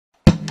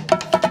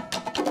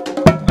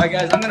All right,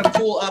 guys, I'm going to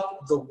pull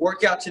up the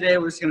workout today.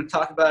 We're just going to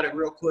talk about it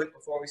real quick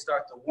before we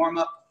start the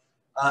warm-up.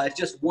 It's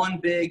just one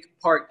big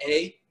part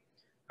A.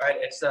 All right,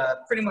 it's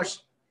pretty much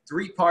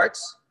 3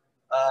 parts.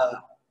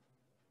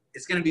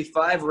 It's going to be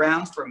 5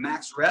 rounds for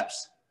max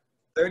reps,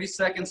 30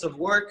 seconds of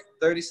work,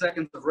 30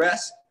 seconds of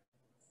rest.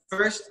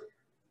 First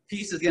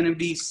piece is going to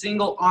be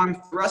single arm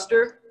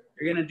thruster.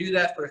 You're going to do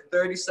that for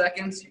 30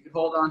 seconds. You can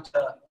hold on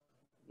to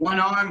one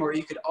arm or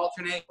you could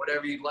alternate,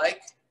 whatever you'd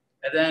like.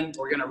 And then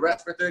we're going to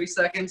rest for 30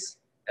 seconds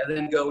and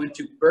then go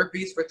into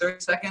burpees for 30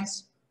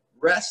 seconds,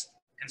 rest,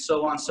 and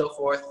so on and so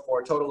forth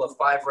for a total of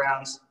 5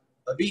 rounds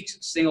of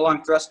each single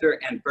arm thruster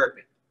and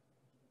burpee.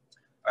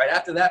 All right,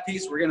 after that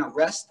piece, we're going to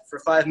rest for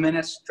 5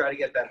 minutes, try to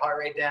get that heart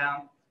rate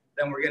down.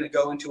 Then we're going to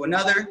go into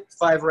another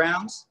 5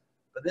 rounds,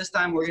 but this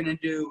time we're going to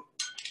do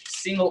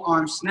single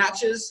arm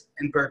snatches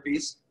and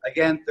burpees.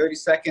 Again, 30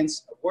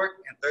 seconds of work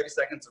and 30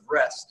 seconds of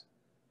rest,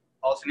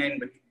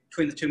 alternating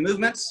between the 2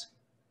 movements.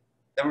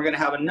 Then we're going to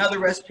have another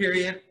rest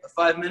period of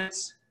 5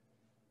 minutes.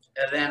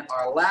 And then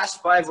our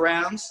last 5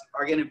 rounds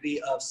are going to be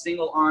of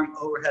single arm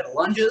overhead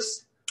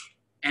lunges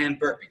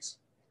and burpees.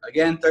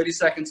 Again, 30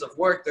 seconds of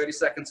work, 30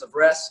 seconds of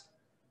rest.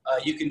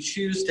 You can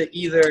choose to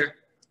either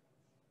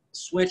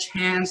switch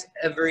hands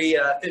every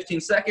 15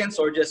 seconds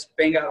or just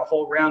bang out a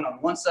whole round on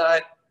one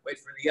side, wait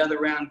for the other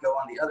round, go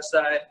on the other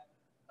side.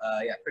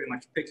 Yeah, pretty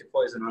much pick your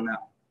poison on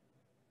that one.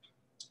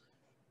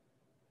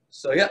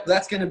 So yeah,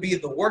 that's going to be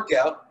the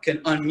workout. Can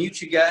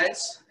unmute you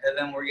guys, and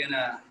then we're going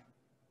to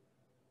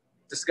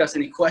discuss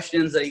any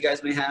questions that you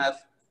guys may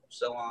have,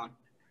 so on.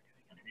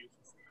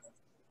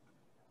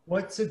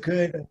 What's a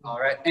good? All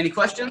right, any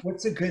questions?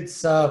 What's a good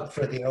sub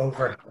for the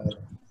overhead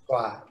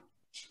squat?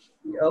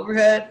 The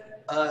overhead,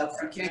 if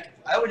you can't,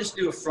 I would just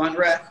do a front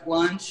rack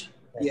lunge.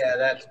 Yeah,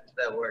 that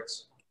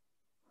works.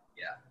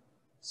 Yeah.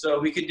 So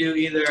we could do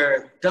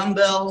either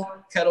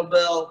dumbbell,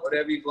 kettlebell,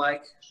 whatever you'd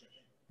like.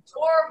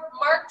 Or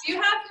Mark, you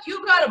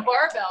got a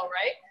barbell,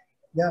 right?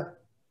 Yeah.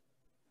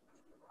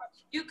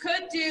 You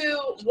could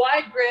do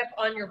wide grip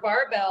on your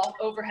barbell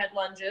overhead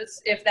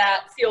lunges if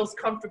that feels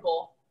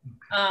comfortable.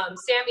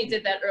 Sammy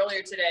did that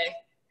earlier today.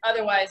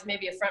 Otherwise,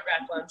 maybe a front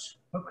rack lunge.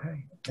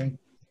 Okay. Thank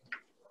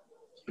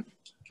you.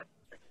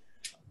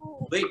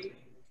 Leap.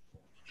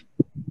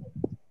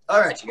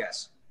 All right, you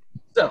guys.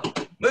 So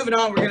moving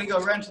on, we're going to go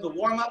right into the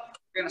warm-up.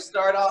 We're going to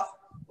start off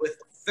with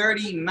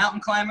 30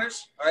 mountain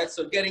climbers. All right,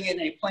 so getting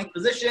in a plank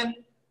position,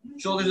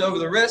 shoulders over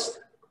the wrist.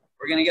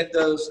 We're going to get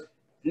those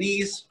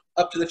knees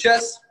up to the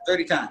chest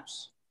 30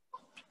 times.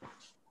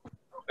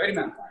 30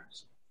 mountain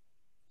climbers.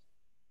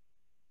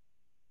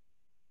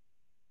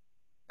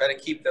 Try to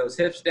keep those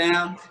hips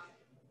down.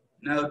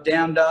 No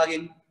down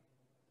dogging.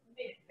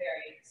 Made it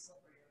very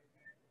slippery over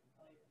here.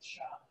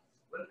 Shot.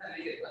 What kind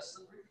of get less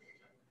slippery?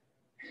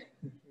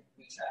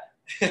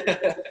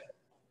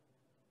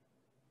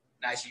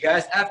 Nice, you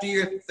guys. After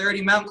your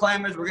 30 mountain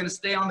climbers, we're going to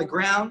stay on the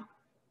ground.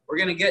 We're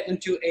going to get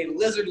into a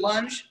lizard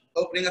lunge,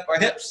 opening up our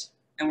hips,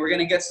 and we're going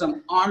to get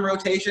some arm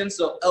rotation,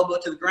 so elbow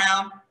to the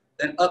ground,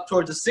 then up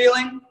towards the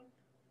ceiling.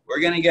 We're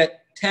going to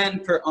get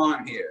 10 per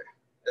arm here,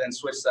 and then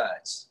switch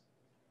sides.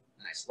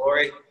 Nice,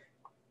 Lori.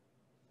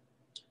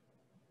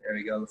 There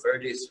we go,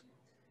 Fergies.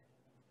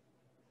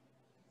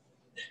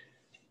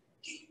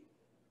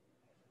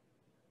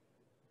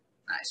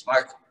 Nice,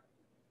 Mark.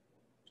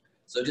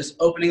 So just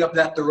opening up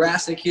that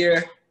thoracic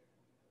here.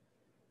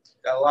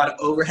 Got a lot of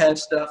overhead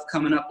stuff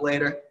coming up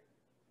later.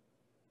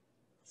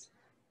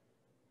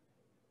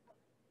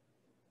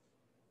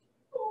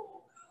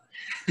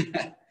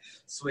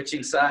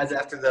 Switching sides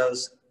after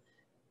those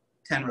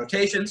 10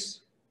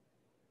 rotations.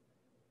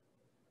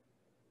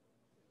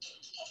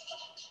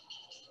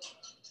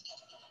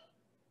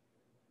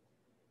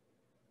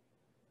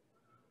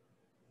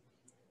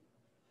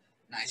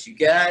 Nice, you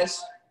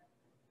guys.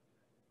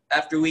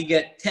 After we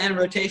get 10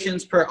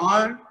 rotations per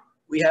arm,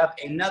 we have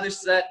another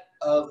set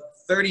of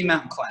 30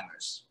 mountain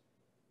climbers.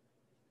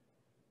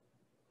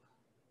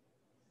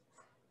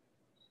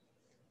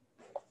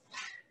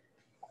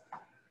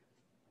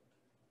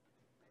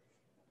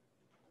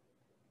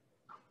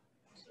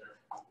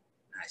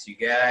 Nice, you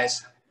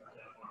guys.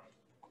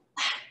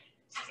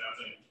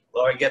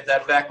 Lori, get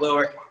that back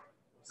lower.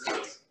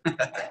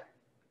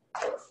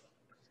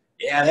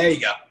 Yeah, there you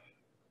go.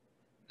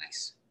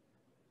 Nice.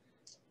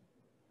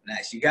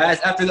 Nice, you guys.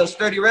 After those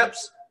 30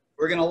 reps,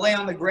 we're going to lay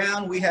on the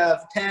ground. We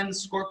have 10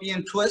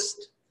 scorpion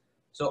twist.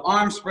 So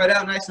arms spread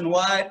out nice and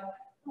wide.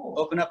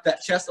 Open up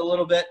that chest a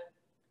little bit.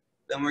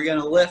 Then we're going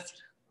to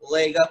lift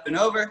leg up and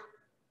over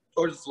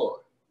towards the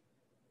floor.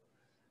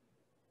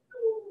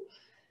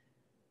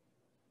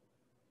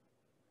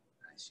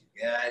 Nice,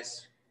 you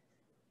guys.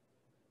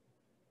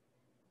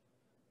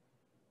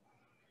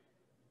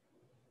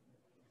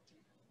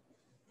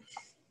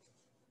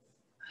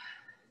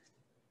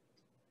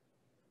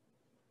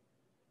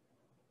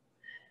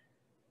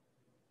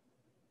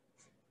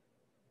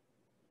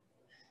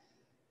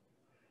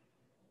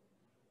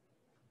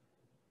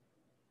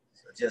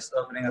 Just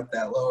opening up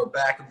that lower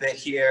back a bit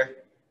here,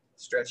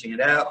 stretching it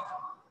out.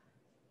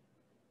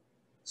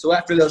 So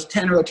after those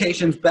 10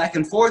 rotations back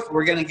and forth,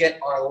 we're gonna get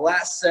our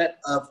last set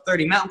of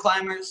 30 mountain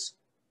climbers.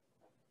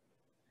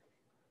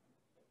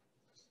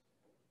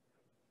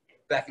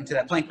 Back into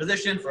that plank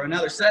position for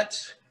another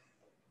set.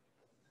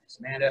 Nice,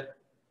 Amanda.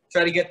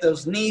 Try to get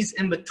those knees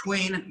in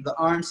between the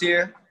arms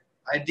here,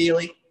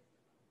 ideally.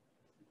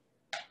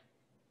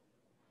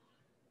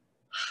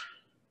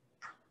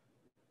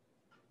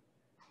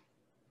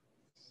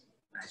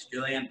 Nice,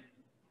 Julian.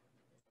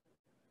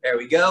 There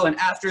we go. And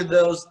after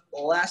those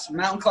last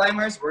mountain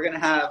climbers, we're going to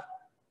have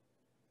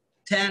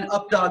 10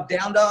 up dog,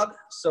 down dog.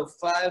 So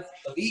 5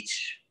 of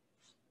each.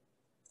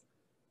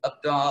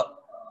 Up dog,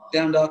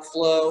 down dog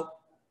flow.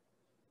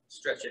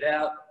 Stretch it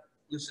out.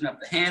 Loosen up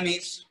the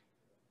hammies.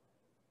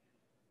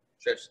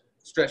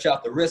 Stretch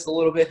out the wrist a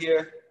little bit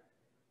here.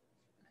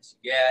 Nice,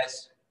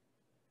 guys.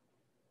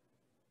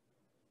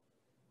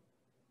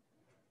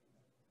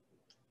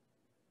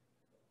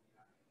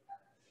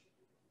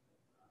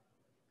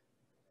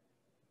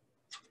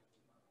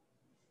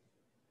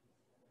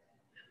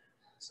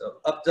 So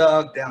up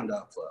dog, down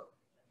dog flow.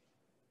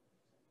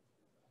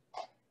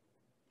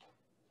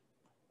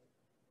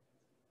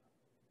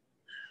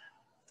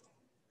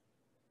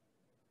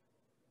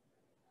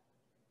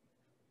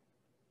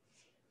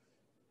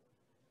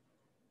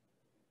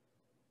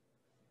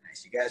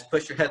 Nice, you guys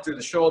push your head through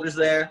the shoulders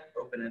there,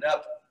 open it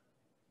up.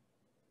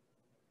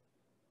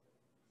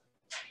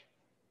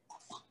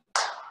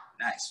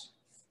 Nice.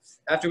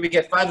 After we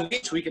get 5 of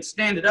each, we can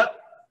stand it up.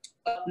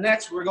 Up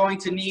next, we're going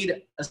to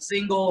need a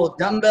single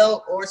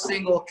dumbbell or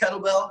single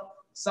kettlebell,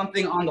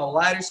 something on the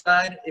lighter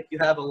side if you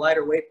have a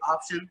lighter weight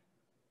option.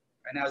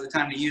 Right now is the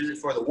time to use it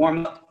for the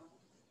warm-up.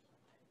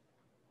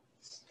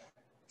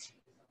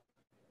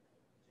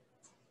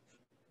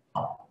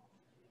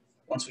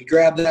 Once we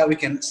grab that, we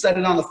can set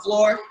it on the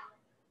floor.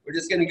 We're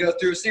just going to go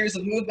through a series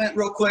of movement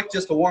real quick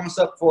just to warm us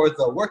up for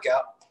the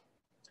workout.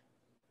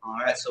 All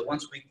right, so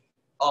once we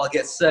all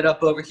get set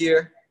up over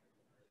here,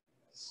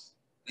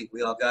 I think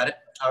we all got it.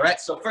 All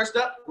right, so first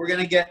up, we're going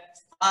to get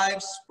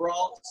 5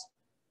 sprawls.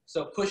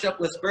 So push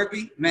up with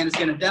burpee. Amanda's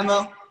going to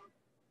demo.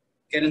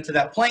 Get into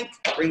that plank.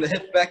 Bring the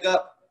hips back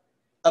up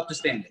to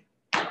standing.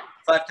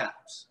 5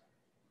 times.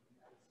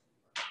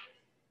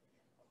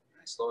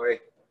 Nice, Lori.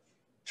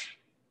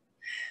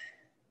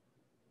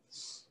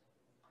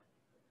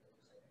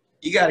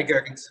 You got it,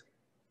 Gherkins.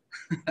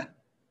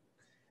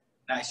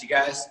 Nice, you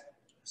guys.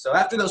 So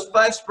after those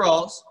 5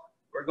 sprawls,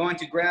 we're going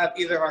to grab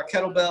either our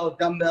kettlebell,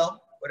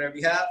 dumbbell, whatever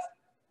you have.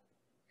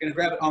 We're going to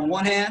grab it on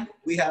one hand.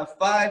 We have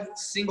 5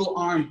 single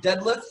arm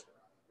deadlift.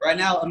 Right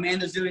now,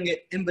 Amanda's doing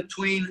it in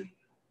between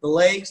the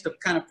legs to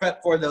kind of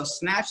prep for those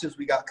snatches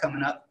we got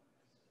coming up.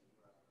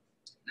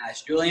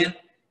 Nice, Julian.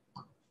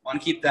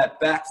 Want to keep that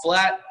back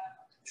flat,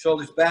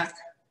 shoulders back.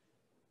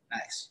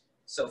 Nice.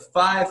 So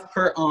 5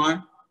 per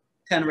arm,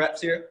 10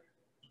 reps here.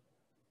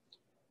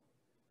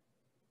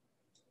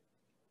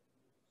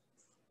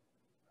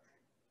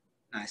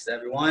 Nice,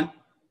 everyone.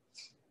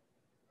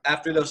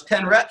 After those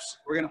 10 reps,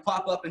 we're going to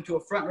pop up into a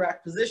front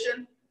rack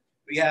position.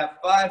 We have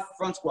 5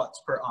 front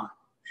squats per arm.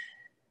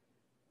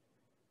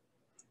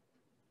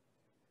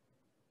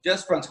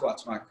 Just front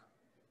squats, Mark.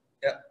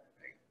 Yep.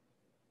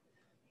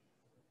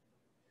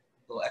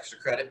 A little extra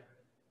credit.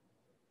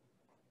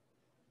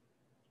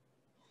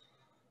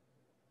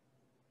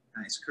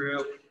 Nice,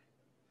 crew.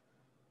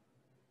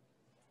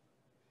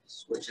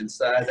 Switching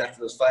sides after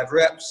those 5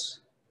 reps.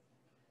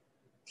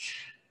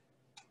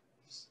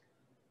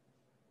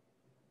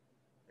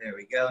 There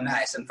we go,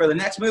 nice. And for the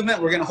next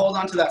movement, we're gonna hold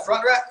on to that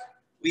front rack.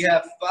 We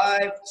have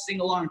 5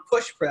 single arm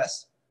push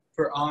press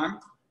per arm.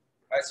 All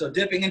right, so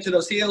dipping into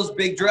those heels,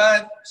 big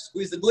drive,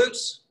 squeeze the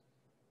glutes.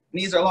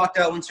 Knees are locked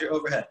out once you're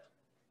overhead.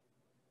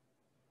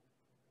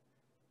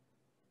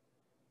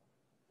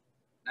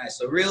 Nice,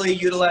 so really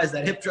utilize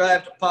that hip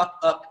drive to pop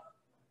up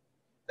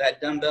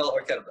that dumbbell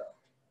or kettlebell.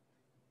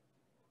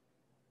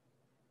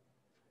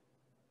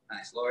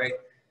 Nice, Lori.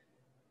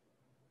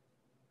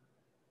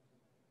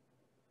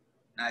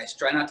 Nice.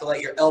 Try not to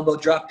let your elbow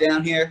drop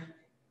down here.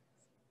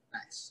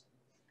 Nice.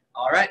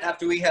 All right.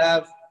 After we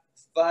have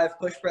 5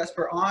 push press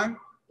per arm,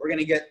 we're going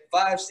to get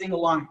 5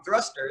 single arm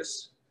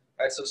thrusters.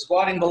 All right. So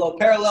squatting below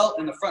parallel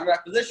in the front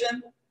rack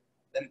position,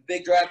 then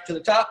big drive to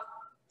the top,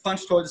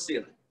 punch toward the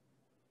ceiling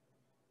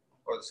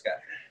or the sky.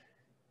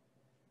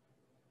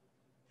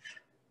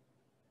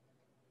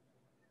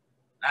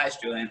 Nice,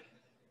 Julian.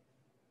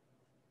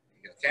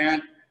 There you go,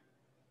 Karen.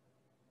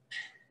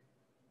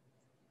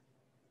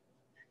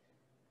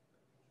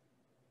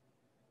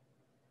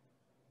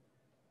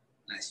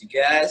 Nice, you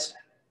guys.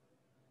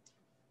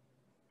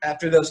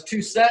 After those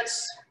 2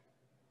 sets,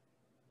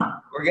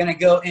 we're going to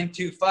go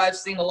into 5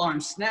 single arm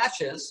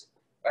snatches.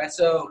 All right,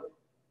 so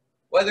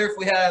whether if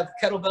we have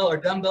kettlebell or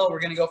dumbbell,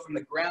 we're going to go from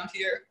the ground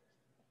here.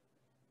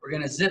 We're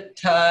going to zip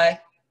tie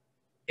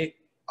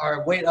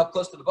our weight up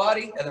close to the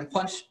body and then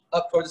punch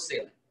up towards the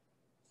ceiling.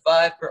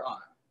 5 per arm.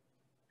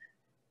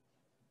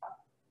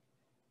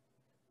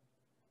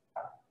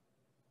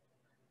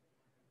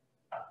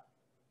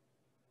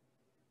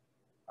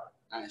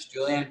 Nice,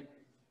 Julian.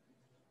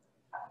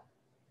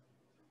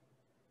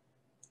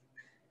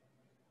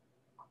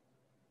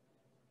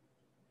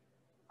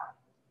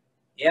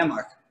 Yeah,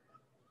 Mark.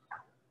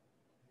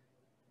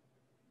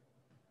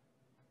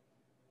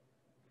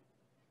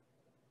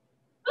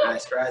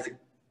 Nice, guys.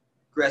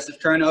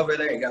 Aggressive turnover.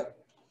 There you go.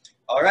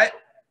 All right.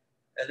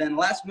 And then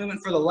last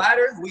movement for the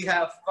ladder, we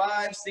have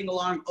 5 single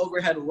arm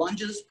overhead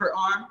lunges per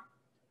arm.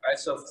 All right,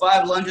 so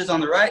 5 lunges on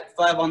the right,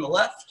 5 on the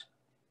left.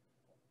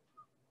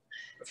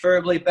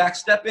 Preferably back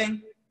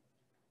stepping,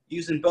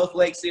 using both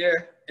legs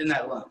here in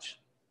that lunge.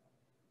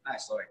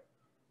 Nice, Lori.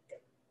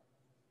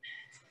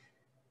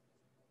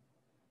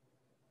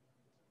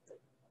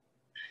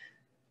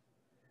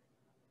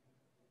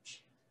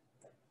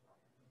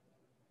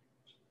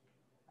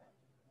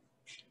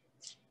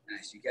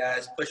 Nice, you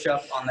guys. Push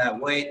up on that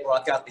weight,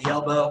 lock out the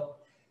elbow.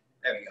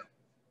 There we go.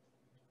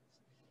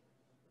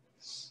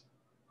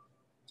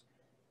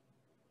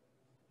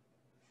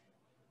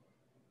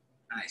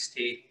 Nice,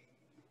 T.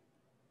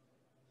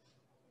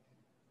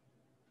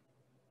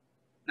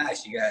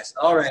 Nice, you guys.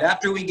 All right,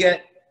 after we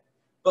get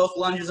both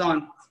lunges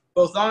on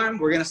both arms,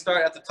 we're going to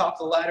start at the top of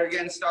the ladder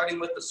again, starting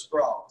with the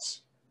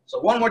sprawls.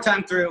 So one more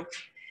time through.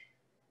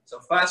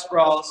 So 5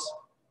 sprawls.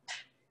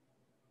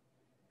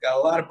 Got a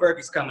lot of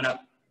burpees coming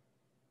up.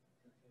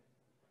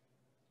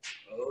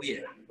 Oh, yeah.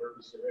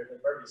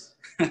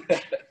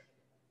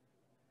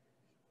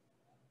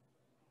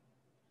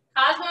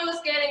 Cosmo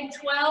was getting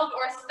 12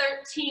 or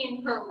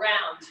 13 per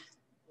round.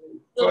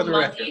 For the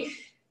record.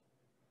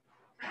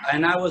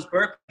 And I was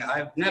burping.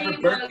 I've never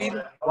burped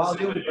while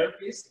doing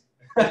burpees.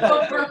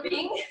 Oh,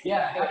 burping?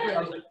 Yeah.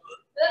 I was like,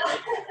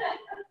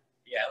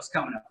 yeah, it was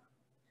coming up.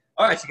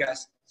 All right, you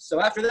guys.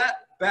 So after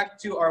that, back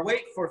to our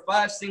weight for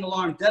 5 single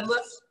arm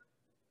deadlifts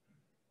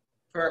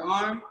per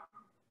arm.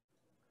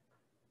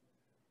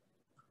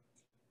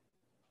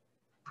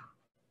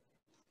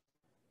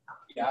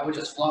 Yeah, I would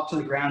just flop to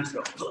the ground and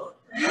go.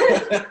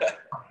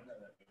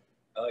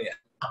 Oh, yeah.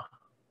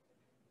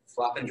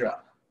 Flop and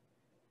drop.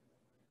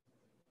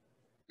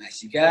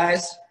 Nice, you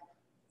guys.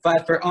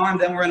 5 per arm.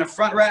 Then we're in a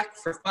front rack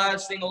for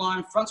 5 single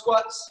arm front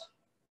squats.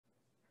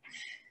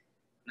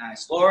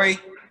 Nice, Lori.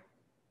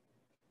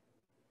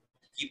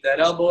 Keep that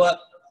elbow up.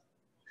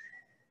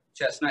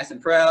 Chest nice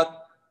and proud.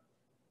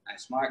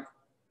 Nice, Mark.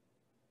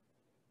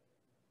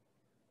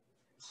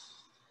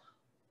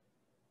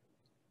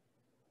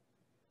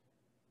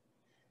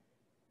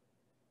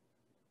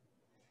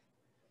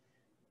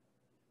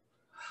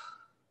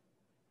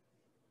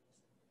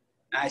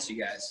 Nice,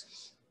 you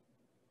guys.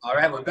 All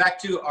right, we're back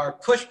to our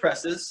push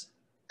presses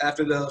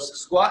after those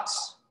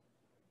squats.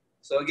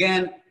 So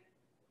again,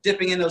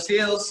 dipping in those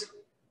heels,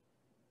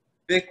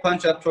 big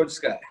punch up towards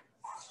the sky.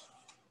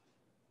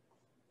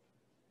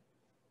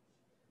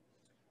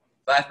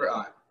 5 per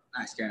arm.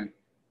 Nice, Karen.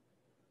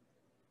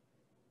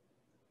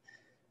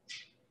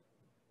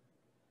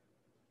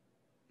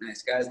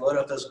 Nice, guys. Load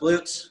up those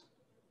glutes.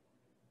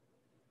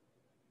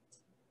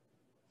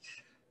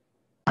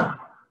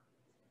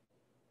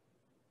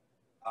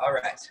 All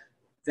right.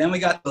 Then we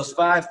got those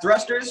 5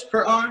 thrusters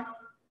per arm.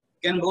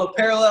 Getting below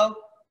parallel.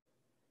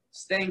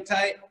 Staying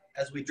tight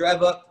as we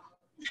drive up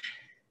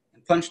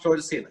and punch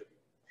towards the ceiling.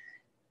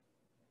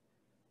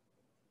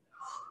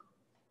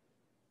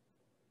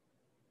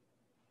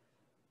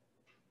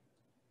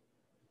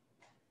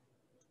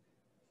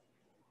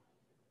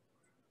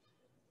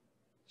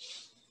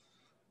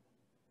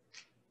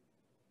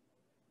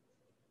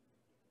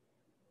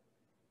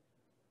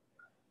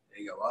 There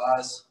you go,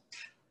 Oz.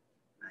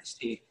 Nice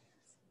T.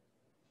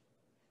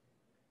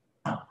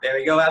 There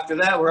we go. After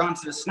that, we're on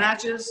to the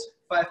snatches,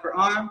 5 per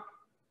arm.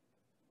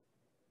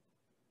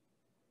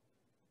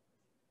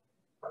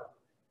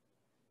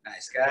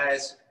 Nice,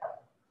 guys.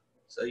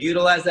 So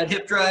utilize that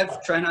hip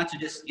drive. Try not to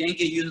just yank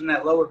it using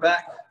that lower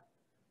back.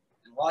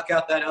 And walk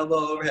out that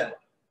elbow overhead.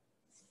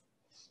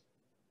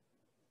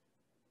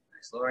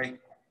 Nice, Lori.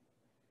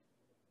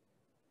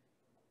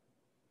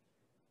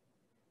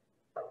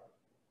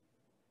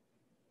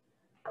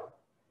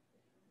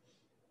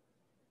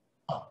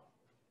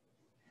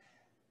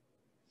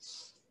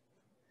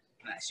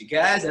 Nice, you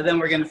guys. And then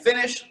we're going to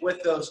finish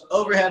with those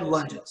overhead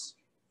lunges,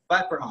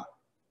 5 per arm.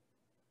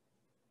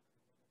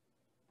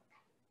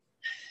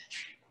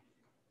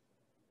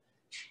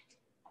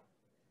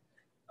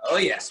 Oh,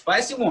 yeah,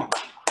 spicy warm.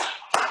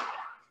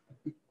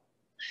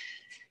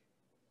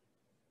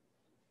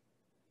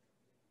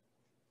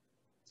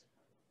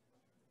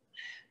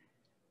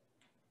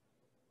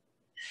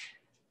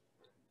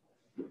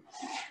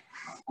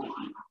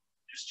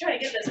 Just trying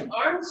to get this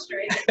arm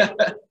straight. I'm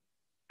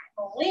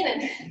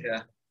leaning.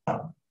 Yeah.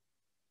 Woo!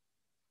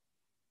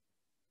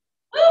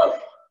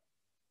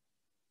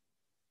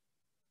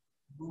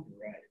 All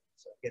right.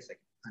 So I guess I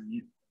can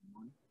unmute.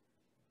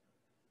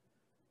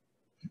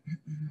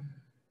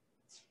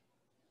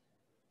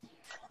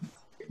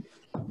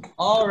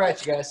 All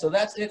right, you guys. So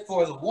that's it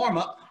for the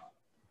warm-up.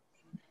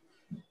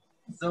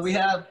 So we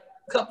have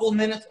a couple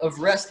minutes of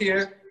rest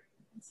here.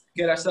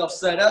 Get ourselves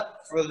set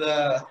up for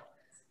the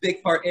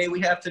big part A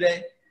we have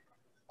today.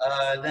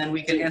 Then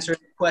we can answer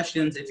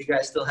questions if you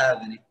guys still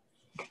have any.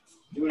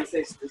 You want to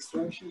say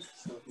distortion?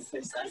 So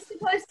I'm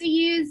supposed to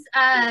use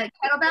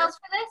kettlebells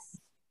for this?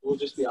 We'll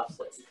just be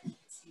offset.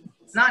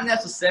 Not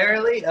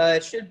necessarily.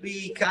 It should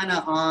be kind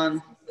of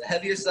on the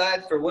heavier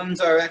side. For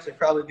women's RX, it'd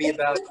probably be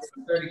about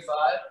 35.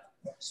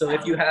 So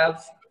if you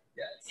have,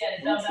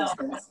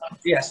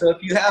 so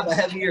if you have a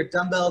heavier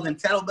dumbbell than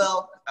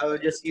kettlebell, I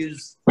would just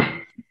use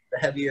the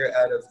heavier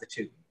out of the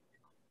two.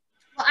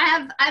 Well, I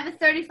have a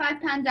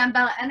 35-pound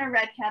dumbbell and a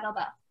red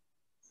kettlebell.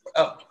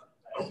 Oh.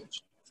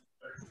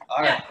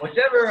 All right.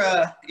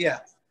 Whichever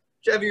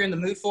you're in the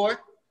mood for.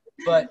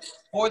 But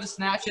for the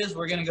snatches,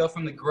 we're going to go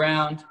from the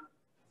ground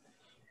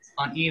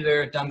on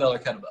either dumbbell or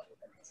kettlebell.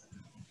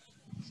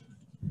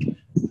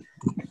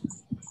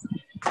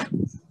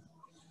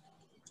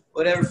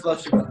 Whatever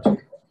floats your boat.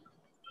 Okay.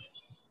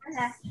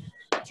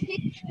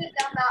 The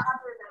dumbbell,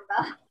 upper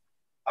dumbbell.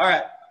 All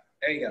right.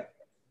 There you go.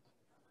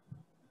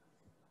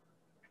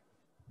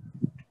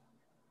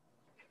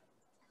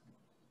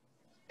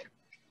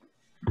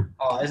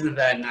 Oh, isn't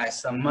that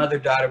nice? Some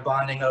mother-daughter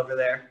bonding over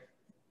there.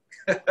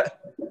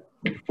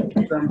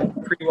 Some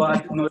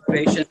pre-WOD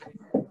motivation.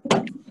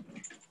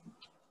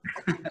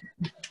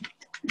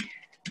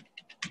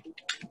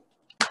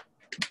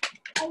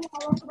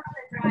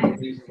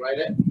 You can write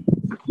it.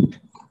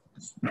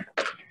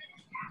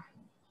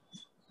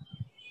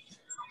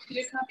 Did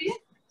you copy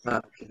it?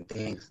 Okay,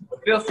 thanks.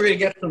 Feel free to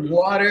get some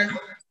water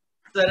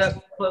set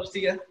up close to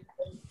you.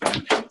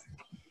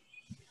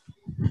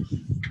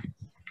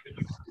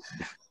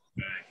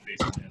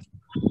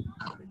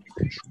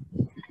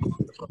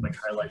 Like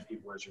highlight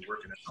people as you're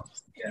working it out.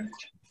 Yeah.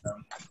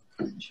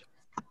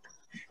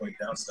 Going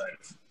downside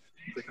of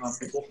clicking on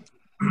people.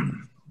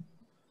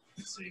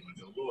 Let's see, we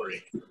go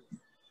Lori.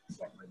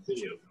 Like my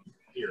video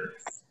here.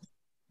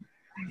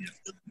 And you have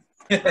to,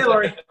 hey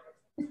Lori.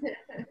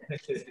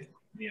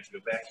 You have to go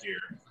back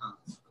here.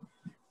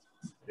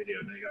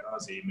 Video. Now you got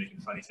Ozzy making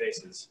funny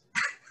faces.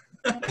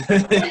 Caught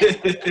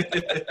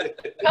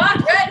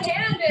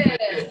red-handed.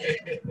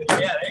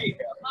 Yeah, there you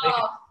go.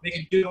 Oh,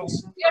 Making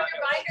doodles. you have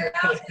your binder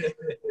out?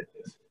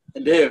 I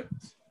do.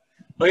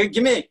 Okay,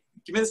 give me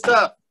the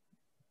stuff.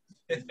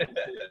 The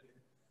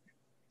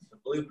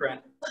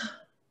blueprint.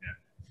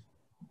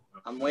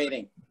 I'm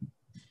waiting.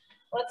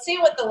 Let's see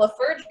what the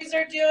Laferges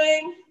are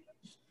doing.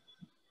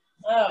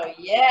 Oh,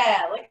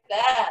 yeah, look at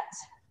that.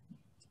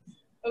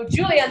 Oh,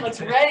 Julianne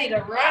looks ready to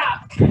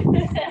rock. Get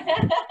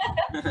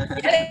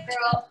it,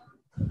 girl.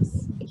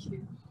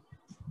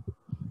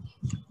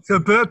 So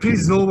burpees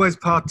is always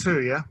part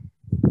 2, yeah?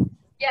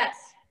 Yes.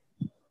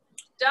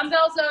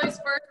 Dumbbells always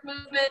first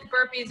movement,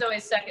 burpees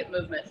always second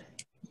movement.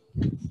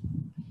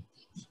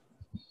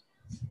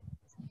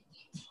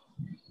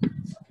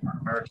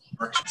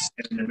 Mark's just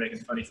standing there making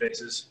funny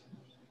faces.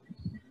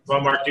 Come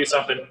on, Mark, do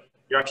something.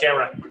 You're on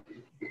camera.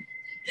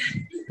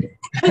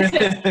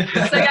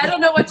 It's like, I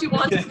don't know what you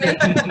want of me.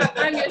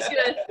 I'm just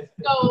going to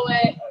go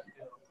away.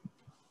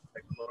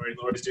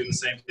 Lori's doing the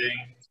same thing.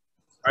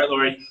 All right,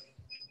 Lori,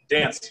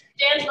 dance.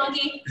 Dance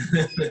monkey.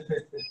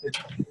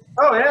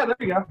 Oh, yeah, there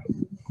you go.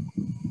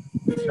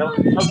 No,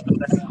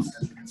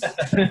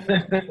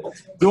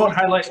 we won't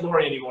highlight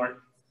Lori anymore.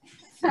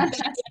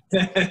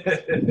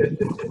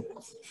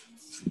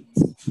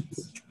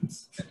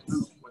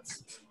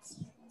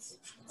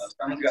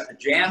 Someone's got the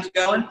jams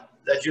going. Is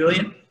that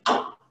Julian?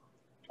 I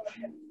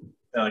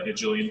like a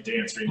Julian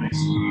dance remix.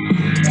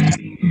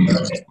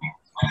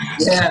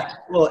 Yeah,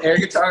 a little air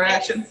guitar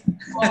action.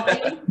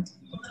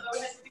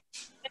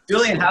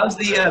 Julian, how's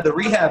the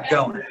rehab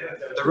going?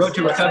 The road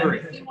to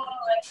recovery?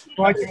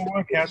 Like your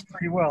workouts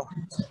pretty well.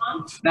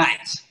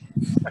 Nice.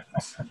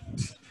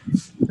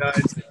 No,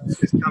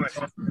 it's coming.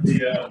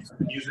 The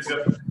music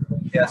up.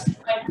 Yes.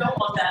 I don't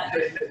want that.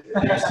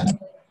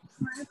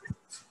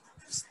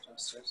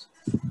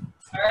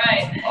 All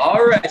right.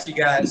 All right, you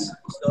guys.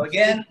 So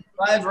again,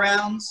 5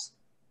 rounds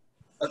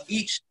of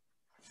each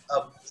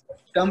of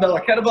dumbbell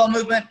or kettlebell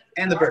movement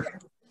and the burpee.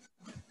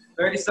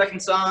 30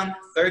 seconds on,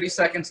 30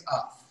 seconds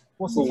off.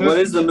 So what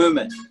is the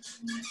movement?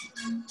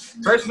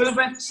 First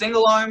movement,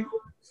 single arm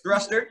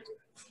thruster.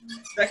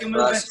 Second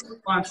movement, single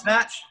arm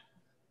snatch.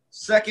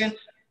 Second,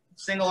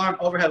 single arm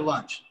overhead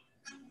lunge.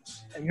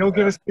 And you'll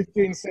give us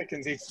 15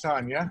 seconds each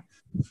time, yeah?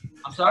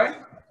 I'm sorry?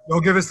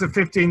 You'll give us the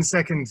 15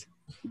 seconds.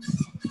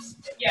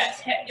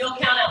 Yes, you'll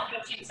count out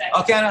 15 seconds.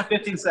 I'll count out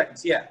 15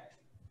 seconds, yeah.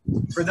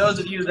 For those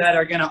of you that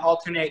are going to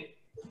alternate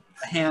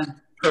a hand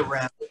per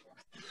round.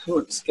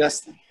 Oh,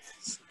 disgusting.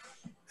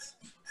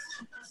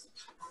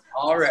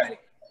 All righty.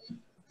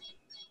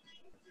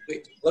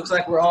 Looks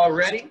like we're all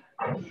ready.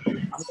 I'm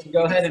going to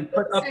go ahead and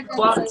put up the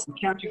clock and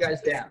count you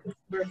guys down. You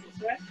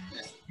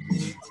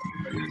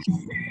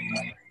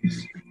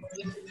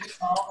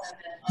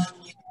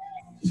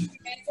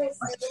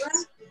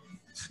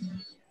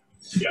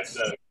got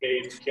the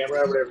Cave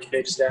camera, whatever,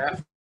 Cave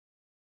staff.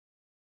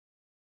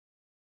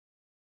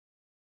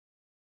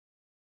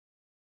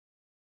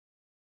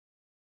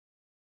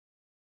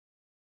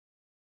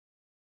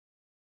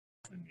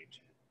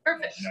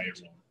 Perfect. Now you're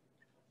rolling.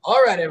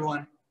 All right,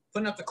 everyone.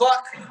 Putting up the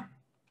clock.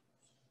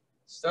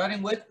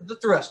 Starting with the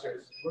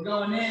thrusters. We're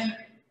going in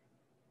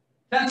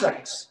 10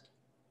 seconds.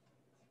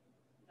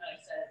 Not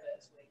excited about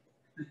this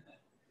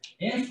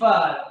week. In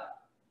 5,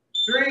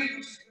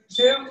 3,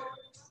 2,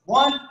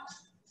 1,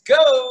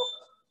 go.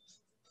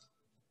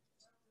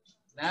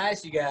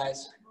 Nice, you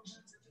guys.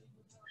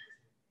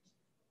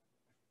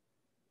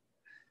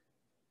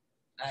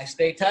 Nice,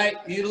 stay tight,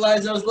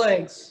 utilize those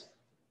legs.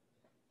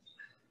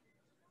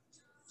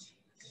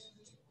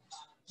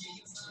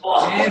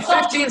 And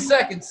 15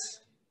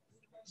 seconds.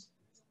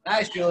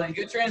 Nice, Julian,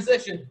 good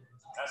transition.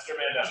 Master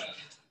man down.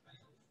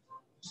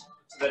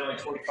 Is that only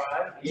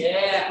 45?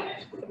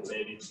 Yeah.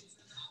 Maybe.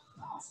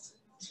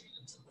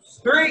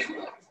 3,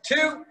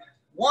 2,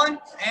 1,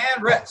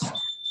 and rest.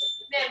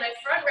 Man, my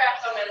front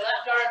rack on my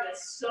left arm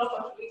is so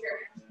much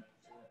weaker.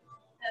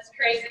 That's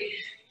crazy.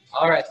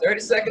 All right,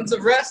 30 seconds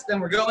of rest, then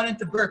we're going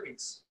into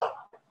burpees.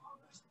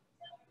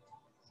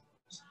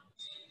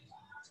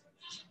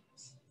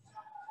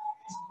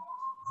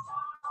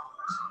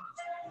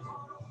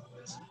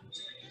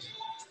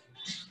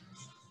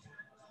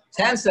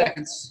 Ten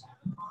seconds.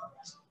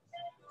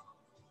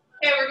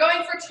 Okay, we're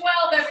going for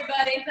 12,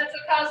 everybody. That's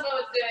what Cosmo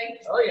is doing.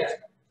 Oh, yeah.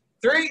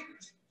 3,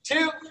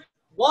 2,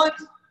 1,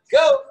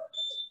 go.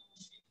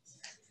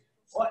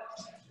 What?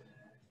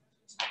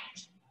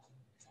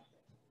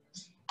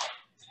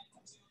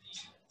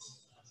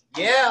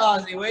 Yeah,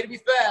 Ozzy, way to be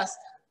fast.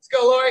 Let's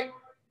go, Lori.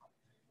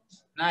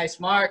 Nice,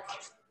 Mark.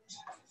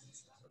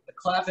 The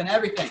clap and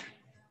everything.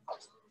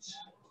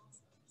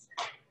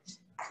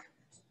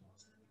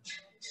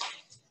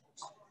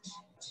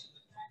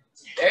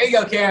 There you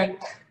go, Karen.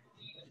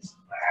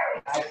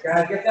 Nice,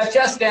 guys. Get that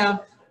chest down.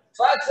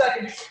 5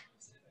 seconds.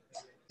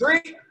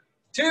 3,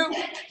 2,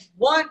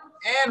 1,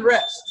 and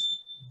rest.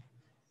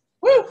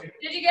 Woo!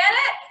 Did you get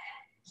it?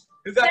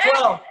 Who got 10?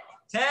 12?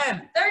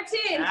 10.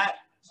 13.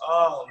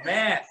 Oh,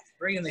 man.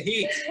 Bringing the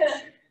heat.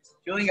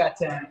 Julian got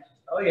 10.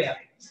 Oh, yeah.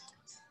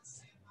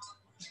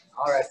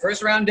 All right,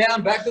 first round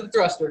down, back to the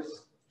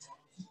thrusters.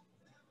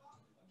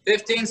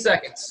 15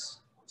 seconds.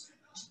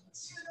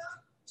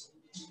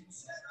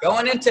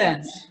 Going in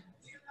 10.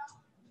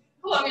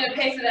 Oh, I'm going to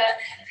pay for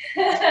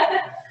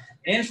that.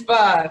 In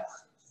 5,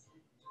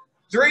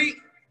 3,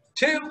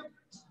 2,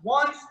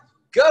 1,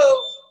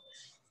 go.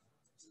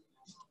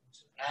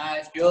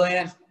 Nice,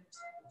 Julian.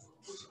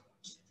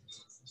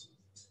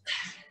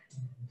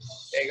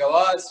 There you go,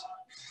 Oz.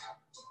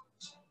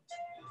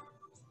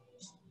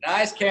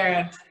 Nice,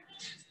 Karen.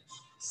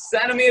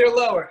 Centimeter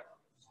lower.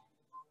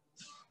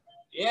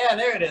 Yeah,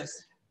 there it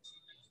is.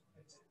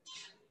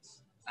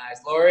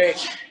 Nice, Lori.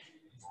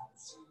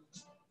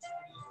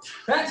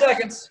 10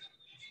 seconds.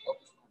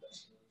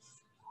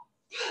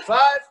 5,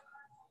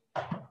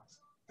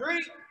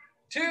 3,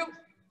 2,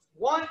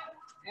 1,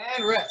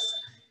 and rest.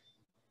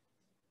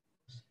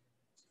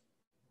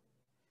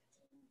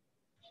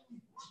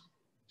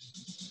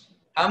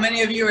 How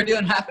many of you are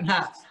doing half and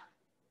half?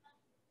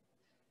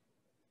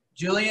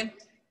 Julian,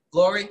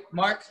 Lori,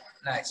 Mark?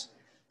 Nice.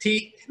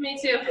 T? Me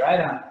too. Right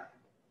on.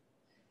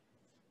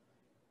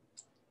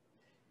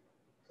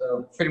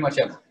 So pretty much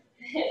everyone.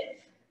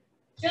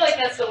 I feel like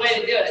that's the way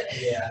to do it.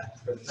 Yeah,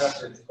 for the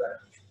thrusters, it's better.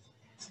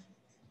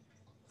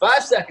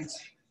 5 seconds.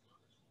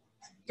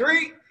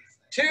 3,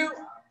 2,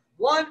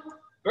 1,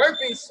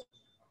 burpees.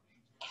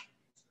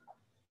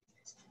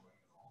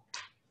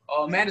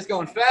 Oh, Amanda's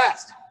going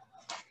fast.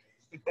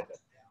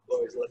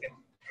 Lori's looking.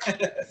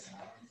 Let's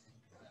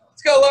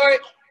go, Lori.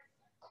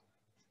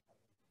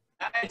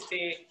 Nice,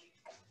 T.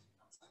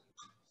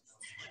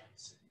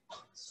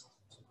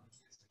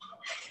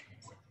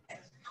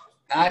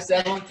 Nice,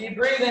 everyone. Keep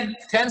breathing.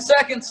 10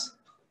 seconds.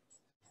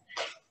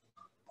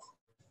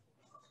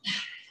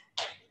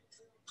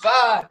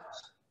 5,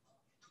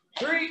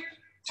 3,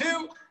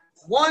 2,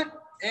 1,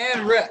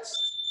 and rest.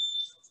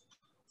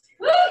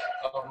 Woo!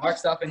 Oh, Mark's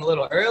stopping a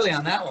little early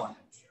on that one.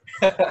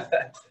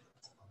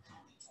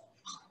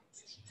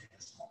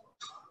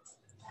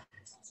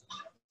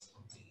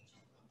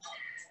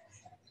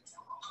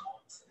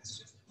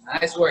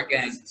 Nice work,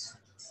 gang.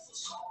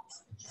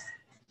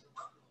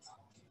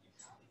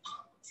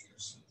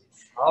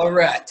 All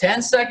right,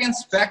 10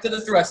 seconds, back to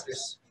the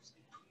thrusters.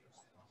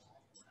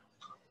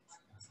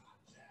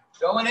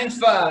 Going in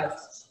 5,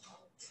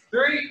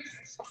 3,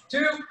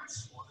 2,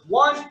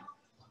 1,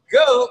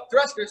 go,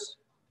 thrusters.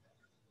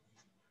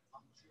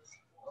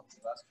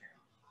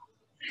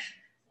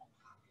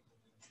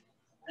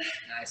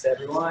 Nice,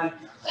 everyone.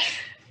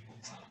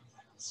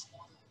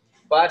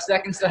 5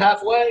 seconds to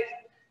halfway.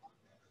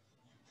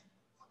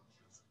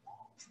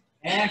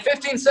 And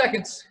 15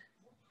 seconds.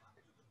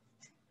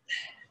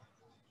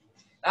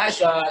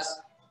 Nice, Oz.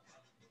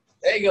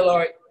 There you go,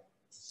 Lori.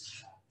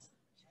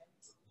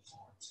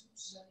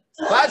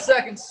 5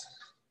 seconds.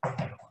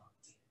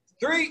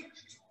 3,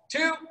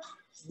 2,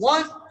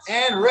 1,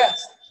 and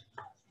rest.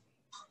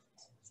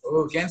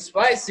 Ooh, getting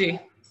spicy.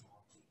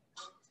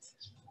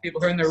 People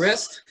hurting their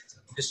wrist.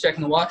 Just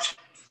checking the watch.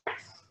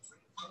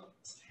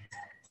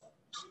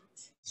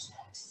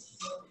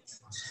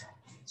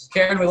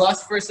 Karen, we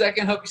lost you for a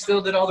second. Hope you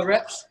still did all the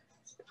reps.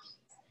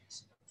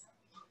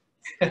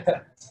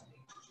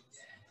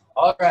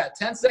 All right,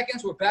 10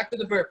 seconds. We're back to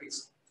the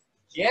burpees.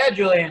 Yeah,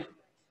 Julian.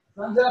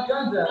 Thumbs up,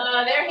 thumbs up.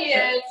 There he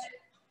is.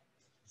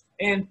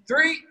 In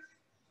 3,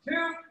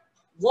 2,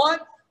 1,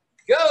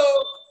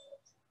 go.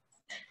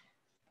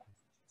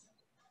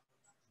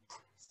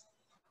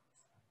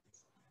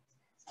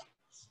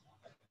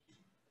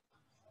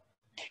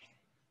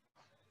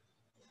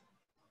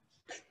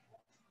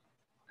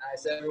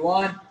 Nice,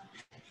 everyone.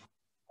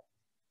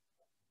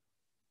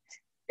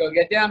 Go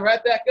get down,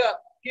 right back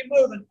up. Keep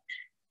moving.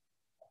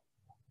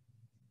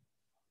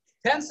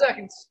 10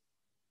 seconds.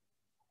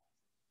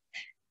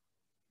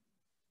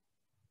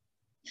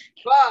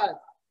 5,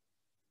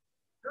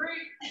 3,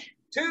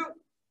 2,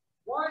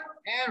 1,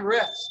 and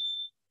rest.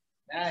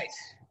 Nice.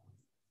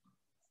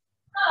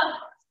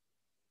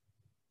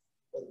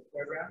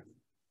 Third round?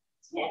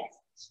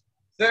 Yes.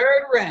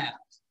 Third round.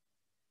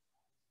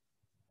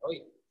 Oh, yeah.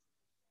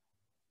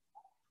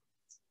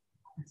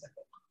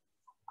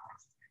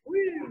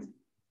 Woo.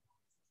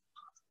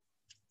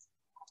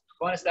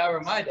 Funnest hour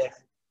of my day.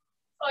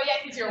 Oh, yeah,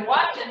 because you're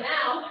watching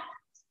now.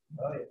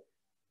 Oh, yeah.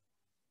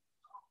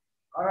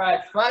 All right,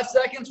 5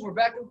 seconds. We're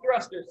back with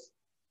thrusters.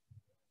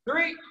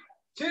 3,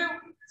 2,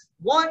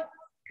 1,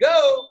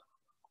 go.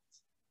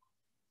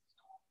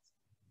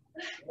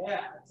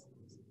 Yeah.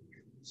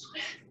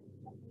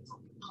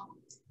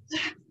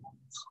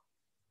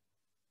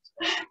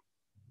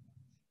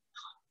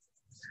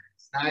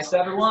 Nice,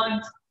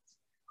 everyone.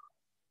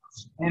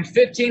 And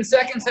 15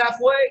 seconds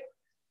halfway.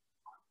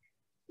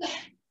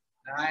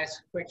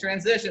 Nice, quick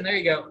transition. There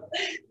you go.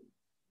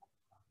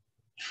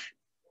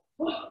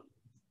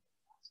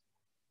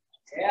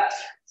 Yeah.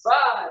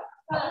 5,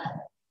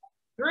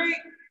 3,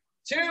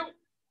 2,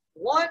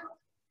 1,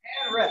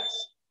 and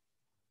rest.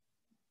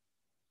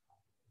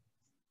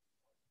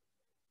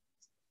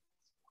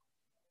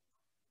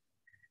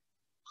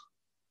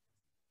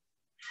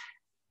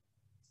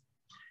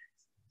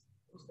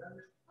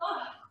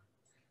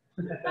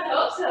 I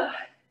hope so.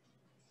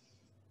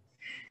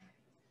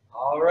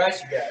 All right,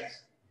 you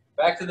guys.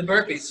 Back to the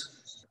burpees.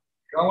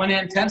 Going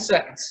in 10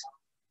 seconds.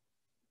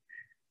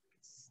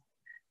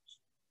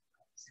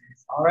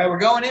 All right, we're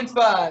going in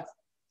 5,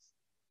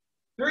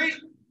 3,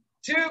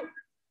 2,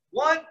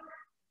 1,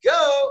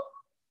 go.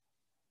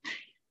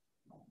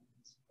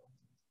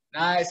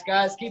 Nice,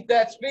 guys. Keep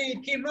that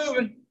speed. Keep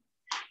moving.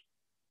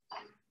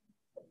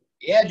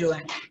 Yeah,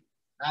 Julian.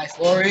 Nice,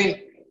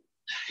 Lori.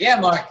 Yeah,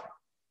 Mark.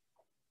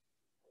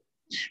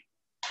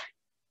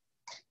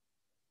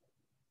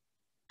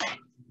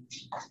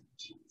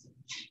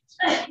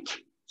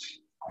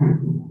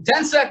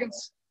 Ten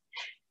seconds.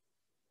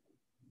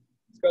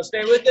 Let's go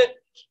stay with it.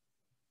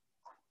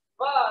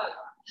 5,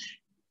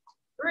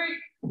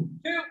 3,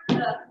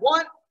 2,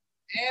 1,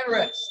 and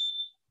rest.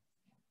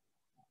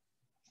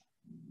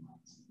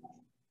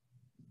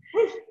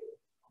 Woo.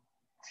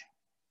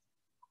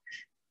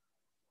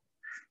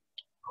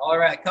 All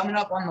right, coming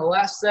up on the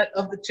last set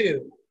of the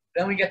 2.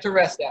 Then we get to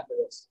rest after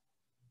this.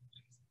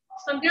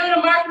 I'm doing a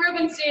Mark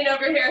Rubenstein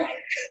over here.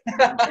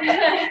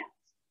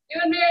 You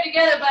and me are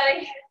together,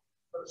 buddy.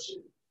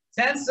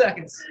 10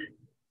 seconds.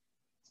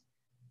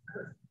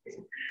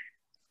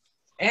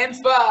 And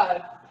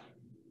 5,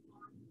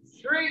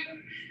 3,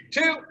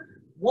 2,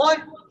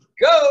 1,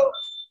 go.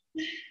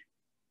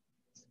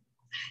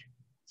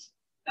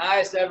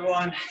 Nice,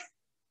 everyone.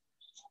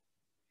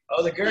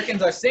 Oh, the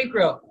gherkins are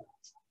synchro.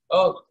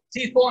 Oh,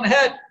 teeth pulling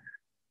ahead.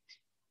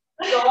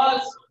 Go,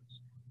 Oz.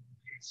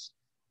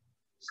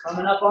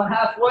 Coming up on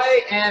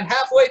halfway and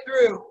halfway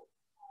through.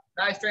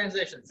 Nice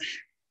transitions.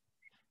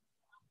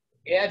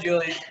 Yeah,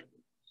 Julian.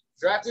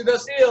 Drive through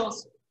those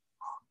heels.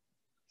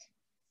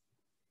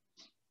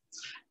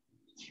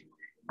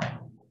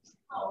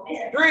 Oh,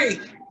 man. 3,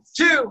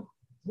 2,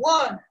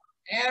 1,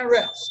 and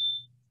rest.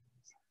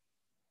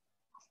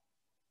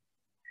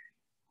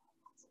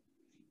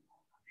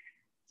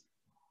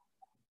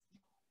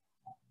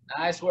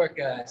 Nice work,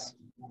 guys.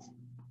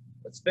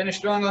 Let's finish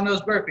strong on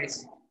those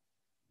burpees.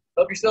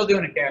 Hope you're still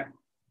doing it, Karen.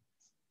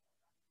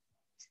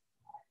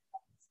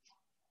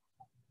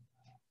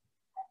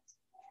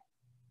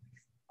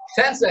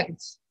 10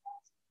 seconds.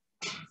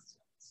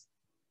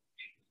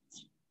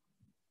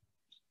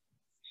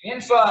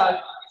 In 5,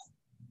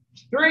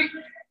 3,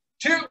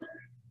 2,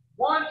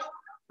 1,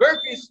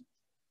 burpees.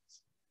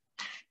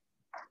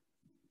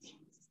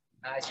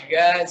 Nice, you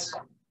guys.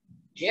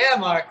 Yeah,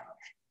 Mark.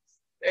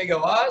 There you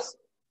go, Oz.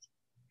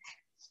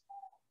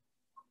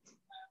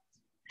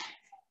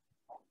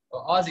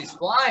 Oh, Ozzy's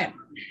flying.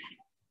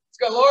 Let's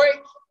go, Lori.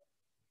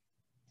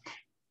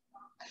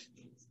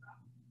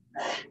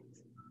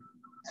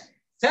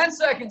 Ten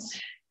seconds.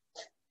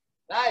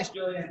 Nice,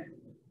 Julian.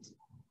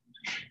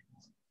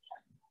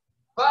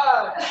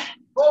 5,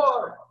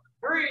 4,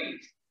 3,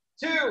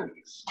 2,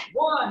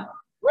 1.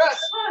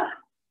 Rest.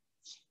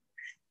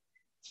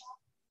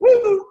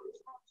 Woo!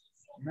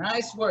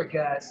 Nice work,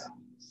 guys.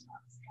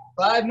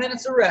 5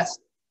 minutes of rest.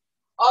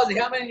 Ozzy,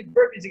 how many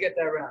burpees you get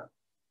that round?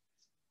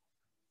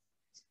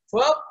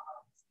 12? Is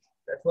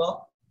that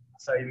 12?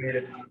 Sorry, you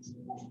muted.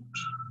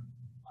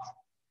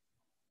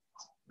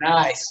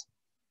 Nice.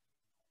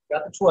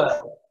 Got the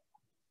 12.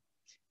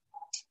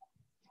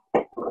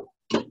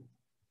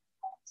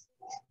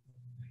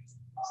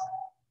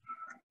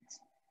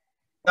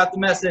 Got the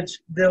message,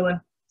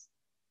 Dylan.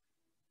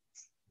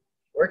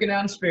 Working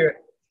out in spirit.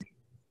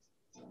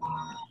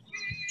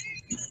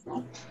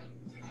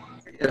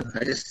 Yeah,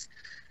 I just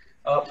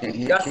Oh, can't,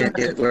 you got some can't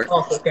get it message work.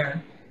 also,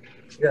 Karen.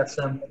 You got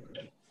some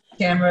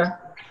camera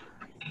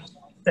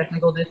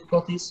technical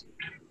difficulties.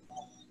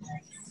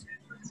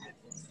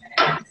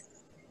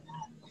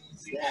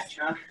 Snatch,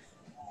 huh?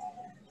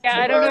 Yeah,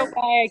 I don't know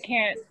why I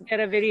can't get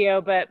a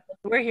video, but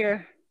we're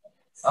here.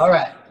 All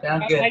right,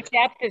 sounds good. My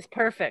depth is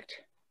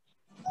perfect.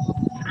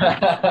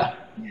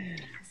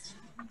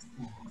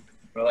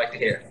 We'd like to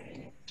hear.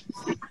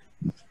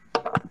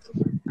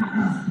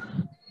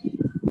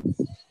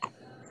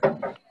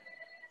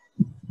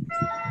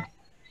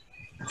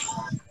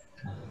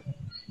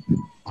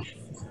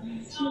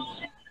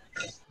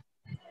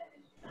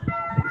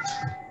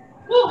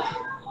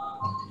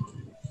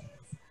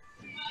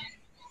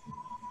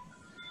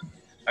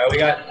 All right, we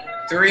got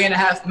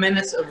 3.5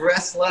 minutes of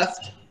rest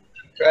left.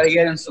 Try to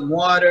get in some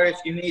water if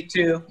you need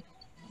to.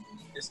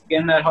 Just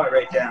getting that heart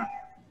rate down.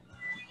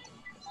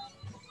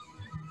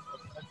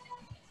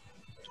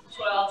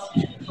 12,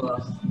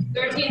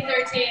 13,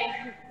 13.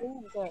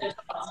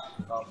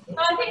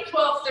 I think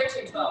 12,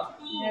 13, 12.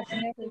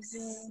 I've never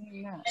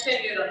seen that. I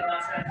couldn't do it on the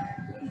last one.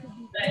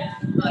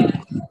 Like,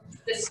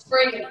 the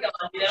spring is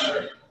gone, you know?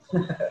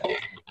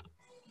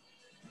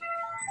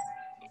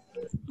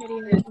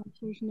 Video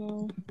features,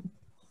 no.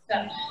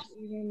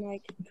 Even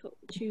like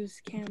choose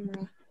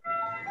camera.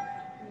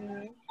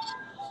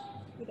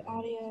 With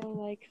audio,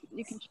 like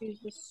you can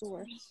choose the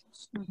source,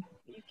 but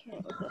you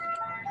can't with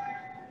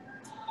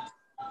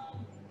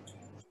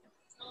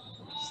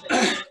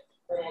it.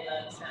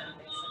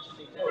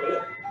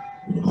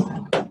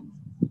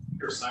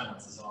 Your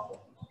silence is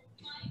awful.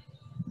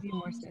 A few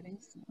more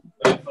settings.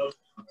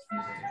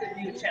 It's a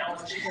new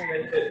challenge.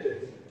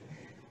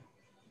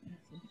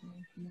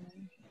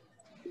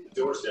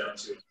 Doors down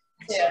too.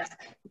 Yeah.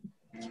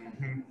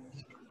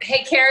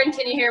 Hey, Karen,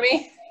 can you hear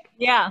me?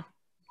 Yeah.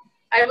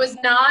 I was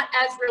not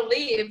as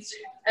relieved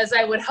as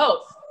I would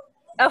hope.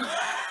 Oh.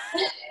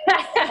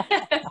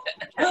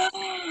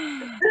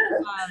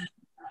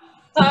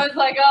 I was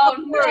like, oh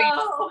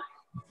no.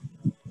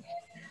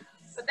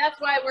 But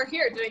that's why we're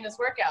here doing this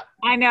workout.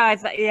 I know.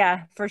 It's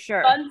yeah, for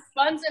sure.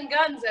 Buns and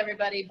guns,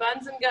 everybody.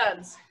 Buns and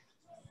guns.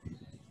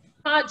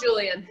 Huh,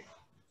 Julian?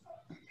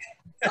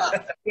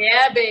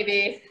 Yeah,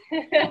 baby.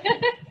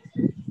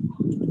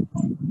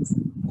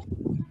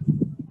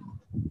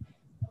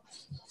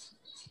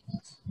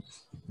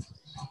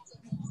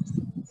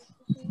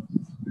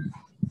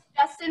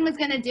 Justin was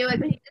gonna do it,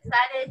 but he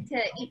decided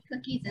to eat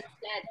cookies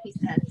instead, he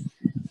said.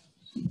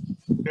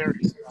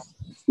 Very strong.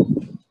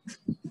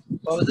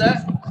 What was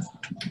that?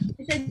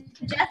 He said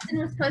Justin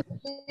was supposed to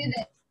do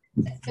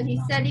this, but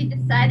he said he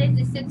decided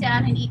to sit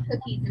down and eat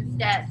cookies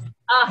instead.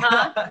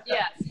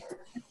 Yes.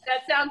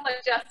 That sounds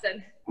like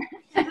Justin.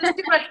 This is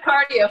too much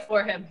cardio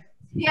for him.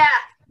 Yeah.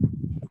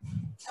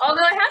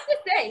 Although I have to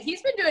say,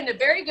 he's been doing a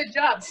very good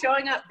job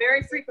showing up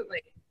very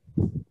frequently.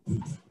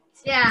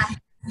 Yeah.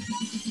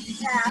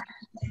 Yeah.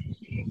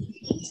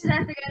 He should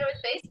have to go to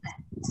his basement.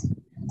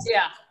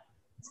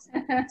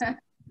 Yeah.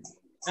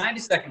 90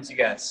 seconds, you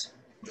guys.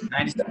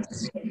 90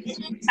 seconds.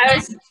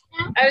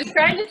 I was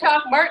trying to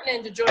talk Martin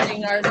into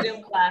joining our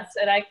Zoom class,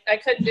 and I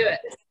couldn't do it.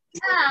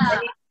 Yeah.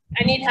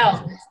 I need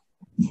help.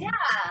 Yeah,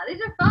 these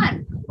are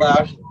fun.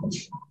 Loud.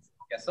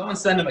 Yeah, someone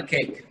send him a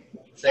cake.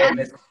 Say Yeah. I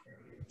missed.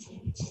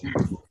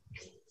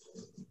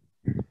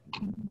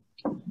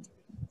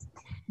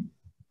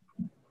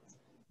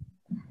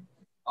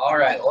 All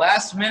right,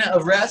 last minute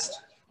of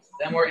rest.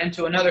 Then we're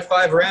into another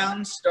 5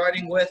 rounds,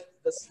 starting with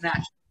the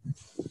snatch.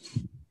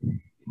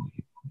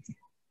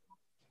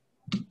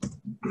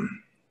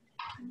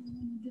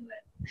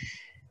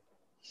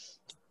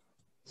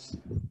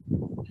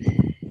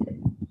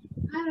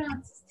 I don't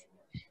know.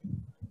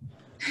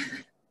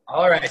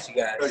 All right, you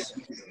guys.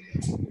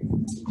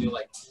 Do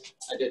like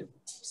I did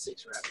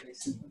 6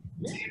 reps.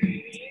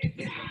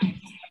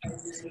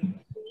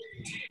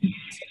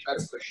 Try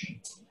to push.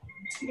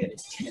 Get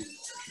it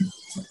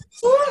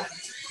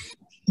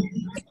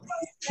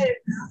 10.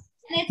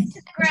 And it's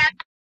to grab.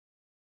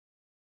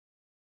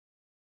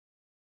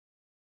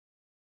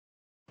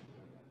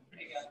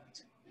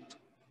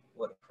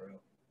 What a pro.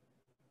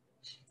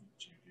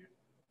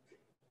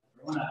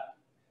 One up.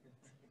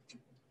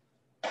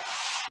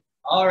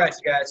 All right,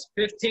 you guys.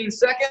 15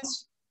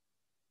 seconds.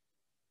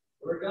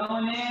 We're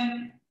going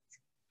in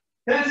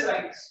 10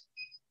 seconds.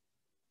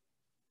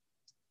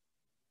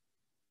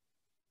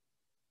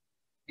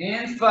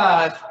 And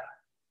 5,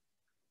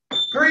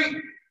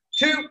 3,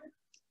 2,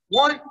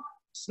 1.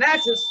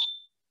 Snatches.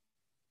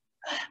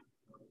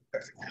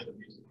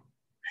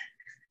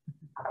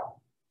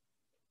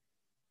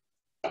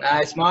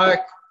 Nice, Mark.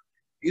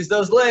 Use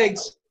those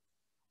legs.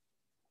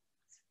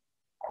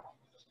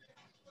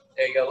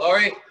 There you go,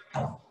 Lori.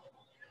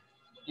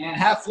 And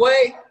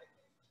halfway.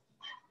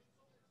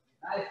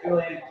 Nice,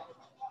 Julian.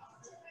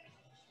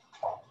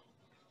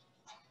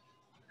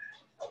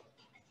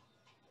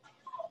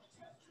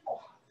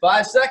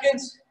 Five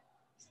seconds.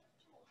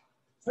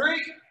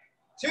 3,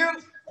 2,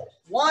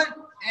 1,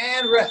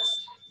 and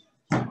rest.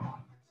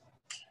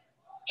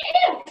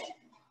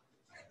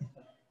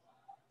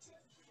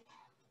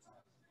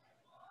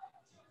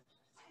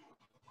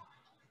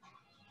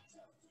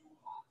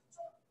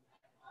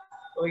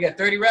 So we got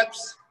 30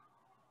 reps.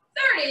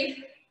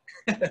 30.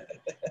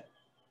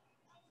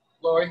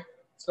 Lori,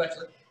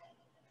 especially.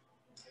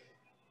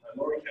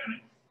 Lori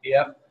County.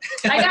 Yep.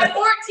 I got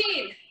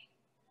 14.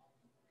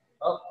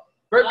 Oh,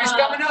 burpees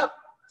coming up.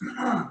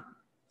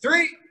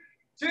 3,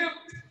 2,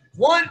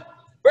 1,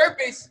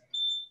 burpees.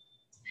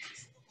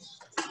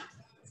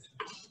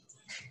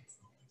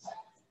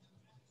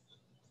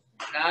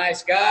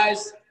 Nice,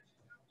 guys.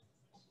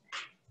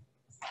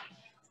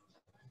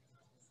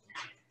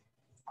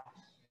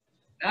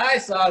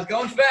 Nice, I was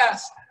going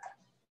fast.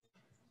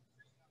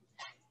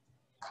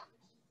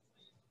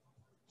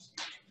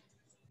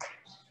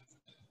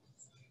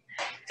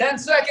 Ten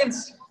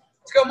seconds.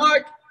 Let's go,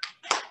 Mark.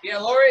 Yeah,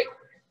 Lori.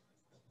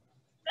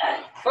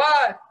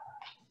 5,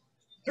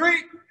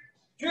 3,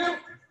 2,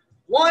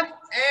 1,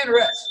 and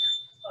rest.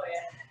 Oh,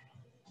 yeah.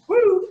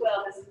 Woo!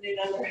 Well, this is a new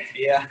number.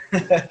 Yeah.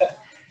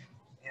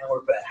 And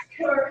we're back.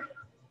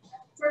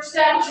 We're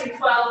establishing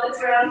 12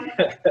 this round.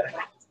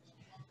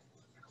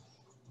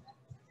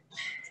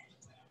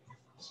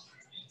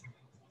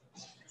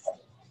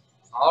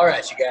 All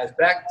right, you guys,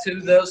 back to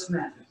those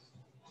snatches.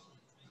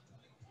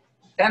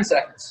 10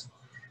 seconds.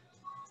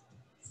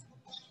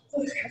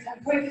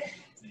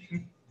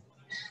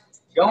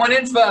 Going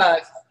in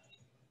 5,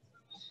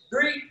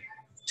 3,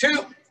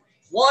 2,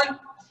 1,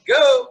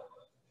 go.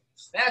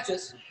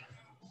 Snatches.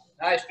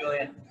 Nice,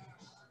 Julian.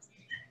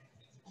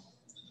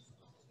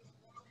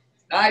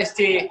 Nice,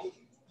 T. There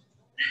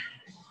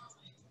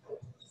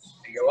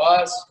you go,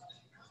 Oz.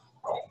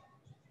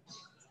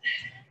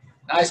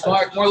 Nice,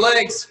 Mark. More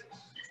legs.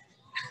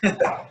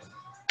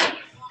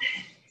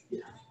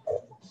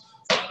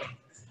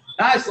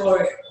 Nice,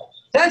 Lori.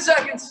 10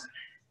 seconds.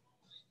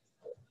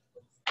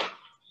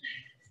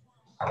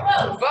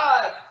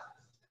 5,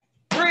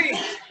 3,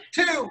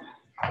 2,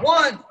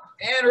 1,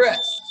 and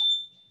rest.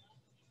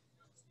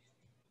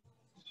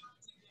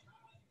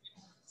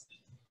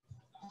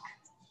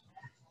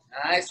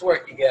 Nice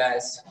work, you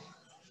guys.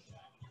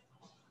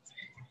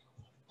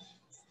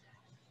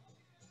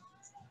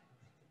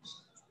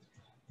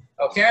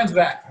 Oh, Karen's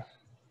back.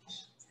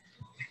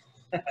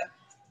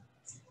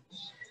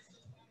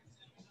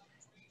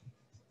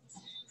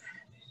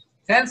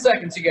 10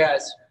 seconds, you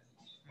guys.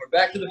 We're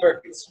back to the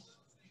burpees.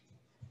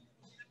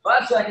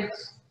 5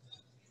 seconds.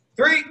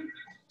 3,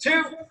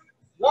 2,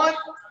 1,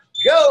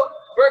 go.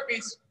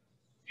 Burpees.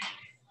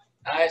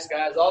 Nice,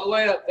 guys. All the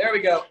way up. There we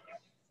go.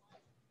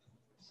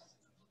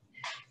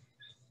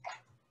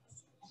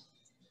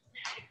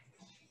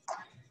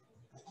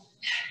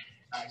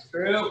 Nice,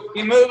 Drew.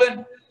 Keep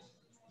moving.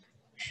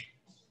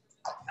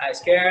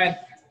 Nice, Karen.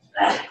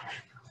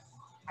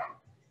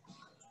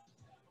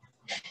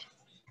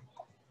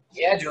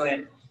 Yeah,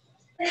 Julian.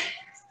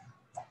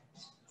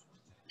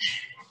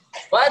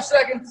 5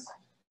 seconds.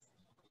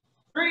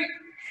 3,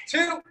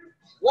 2,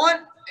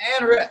 1,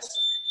 and rest.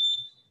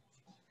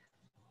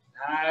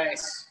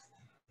 Nice.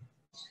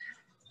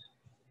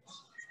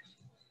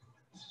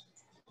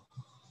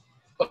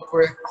 Look,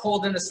 we're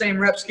holding the same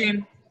rep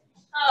scheme.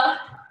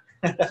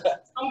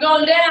 I'm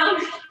going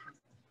down.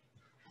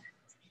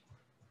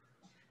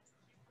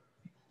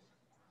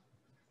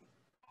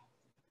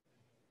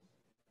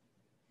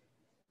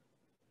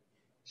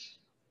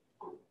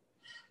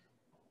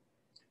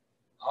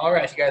 All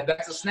right, you guys,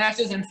 back to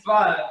snatches in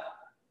 5,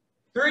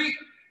 3,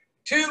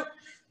 2,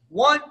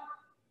 1,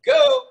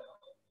 go.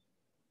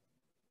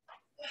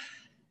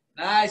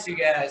 Nice, you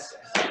guys.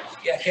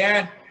 Yeah,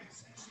 Karen.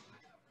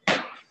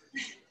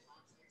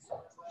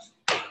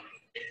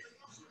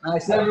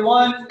 Nice,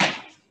 everyone.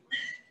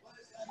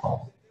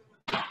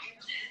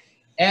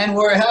 And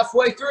we're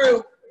halfway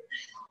through.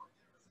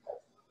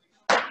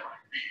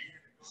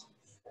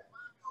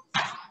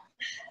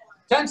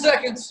 Ten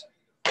seconds.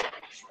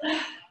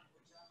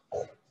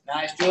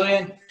 Nice,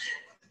 Julian.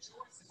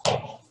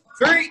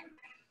 3,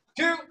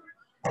 2,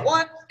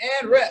 1,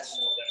 and rest.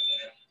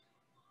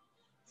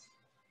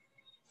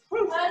 I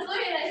was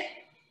looking at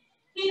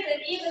keeping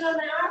it even on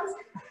my arms.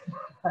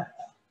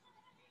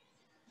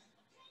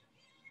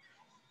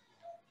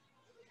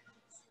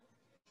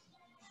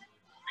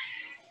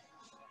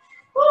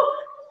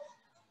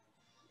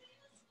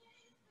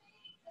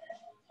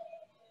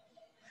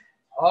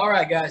 All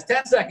right, guys,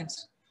 10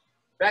 seconds.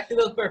 Back to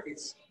those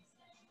burpees.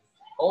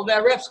 Hold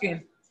that rep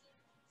scheme.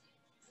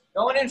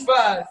 Going in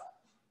 5,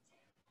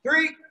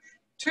 3,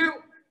 2,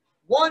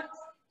 1,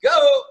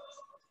 go.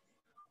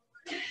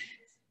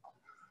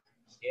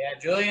 Yeah,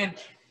 Julian.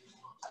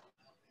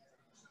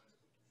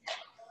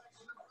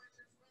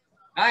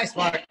 Nice,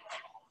 Mark.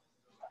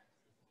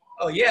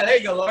 Oh, yeah, there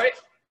you go, Lori.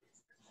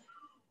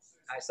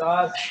 Nice,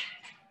 Oz.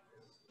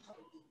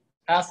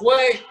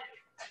 Halfway.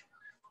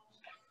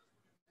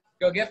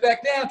 Go get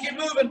back down. Keep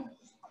moving.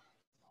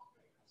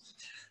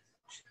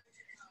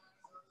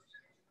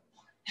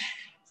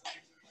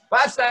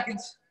 Five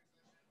seconds.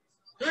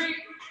 3,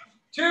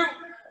 2,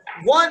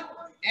 1,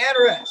 and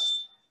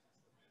rest.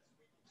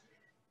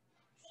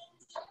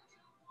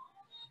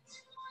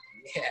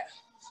 Yeah.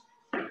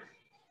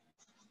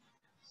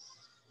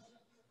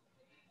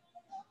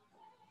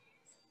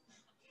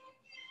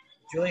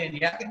 Julian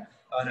yakking?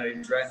 Oh no, you're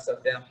just writing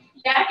stuff down.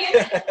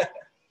 Yakking?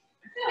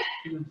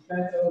 He was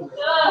bent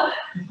over.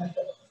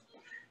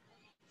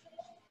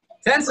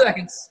 10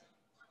 seconds.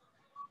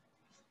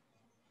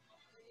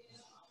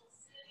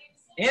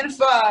 In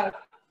 5,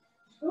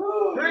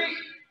 3,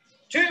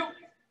 2,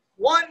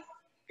 1,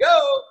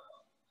 go.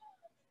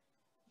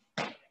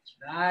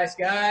 Nice,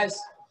 guys.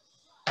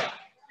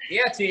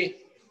 Yeah, T. Here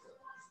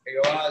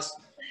you go, Oz.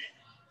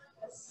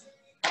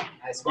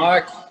 Nice,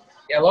 Mark.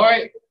 Yeah,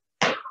 Lori.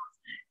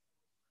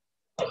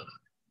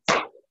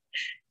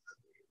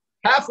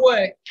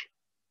 Halfway.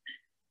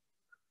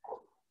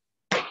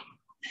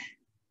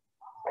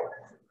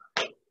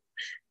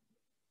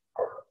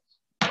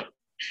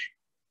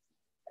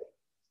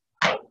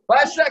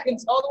 Five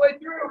seconds all the way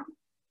through.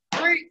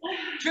 3,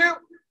 2,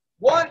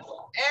 1,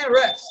 and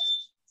rest.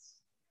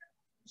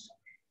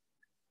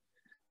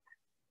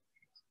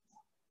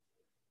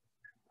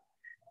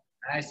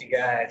 Nice, you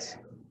guys.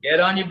 Get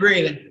on your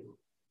breathing.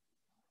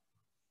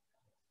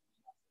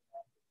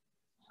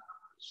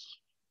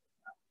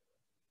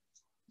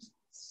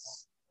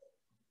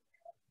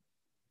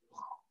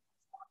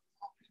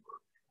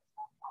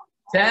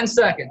 Ten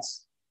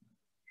seconds.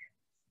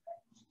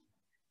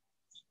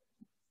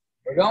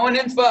 We're going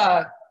in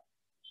 5,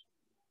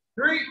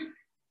 3,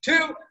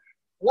 2,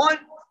 1.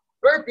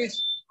 Burpees.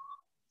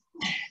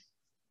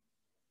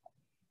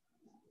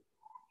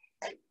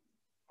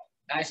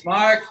 Nice,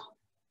 Mark.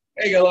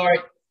 There you go, Lori.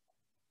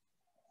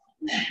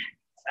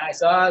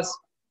 Nice, Oz.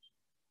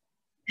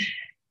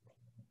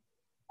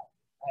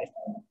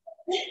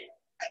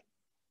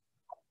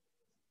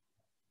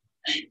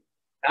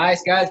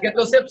 Nice, guys. Get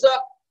those hips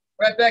up.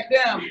 Right back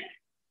down.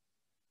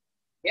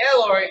 Yeah,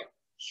 Lori.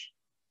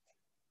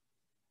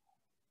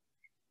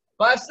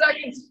 5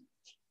 seconds.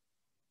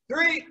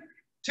 3,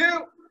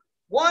 2,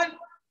 1,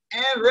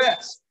 and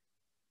rest.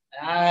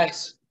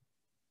 Nice.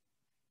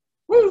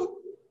 Woo.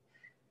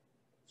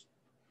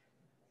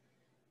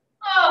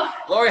 Oh.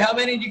 Lori, how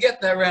many did you get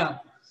that round?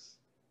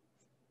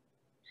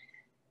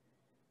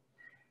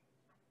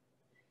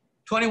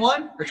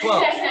 21 or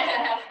 12?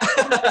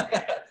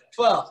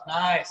 12.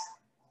 Nice.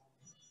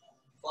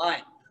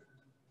 Fine.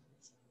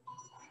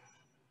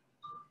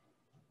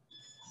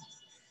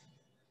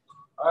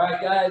 All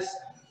right, guys.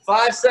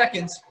 5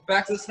 seconds.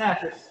 Back to the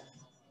snatchers.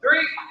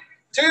 3,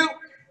 2,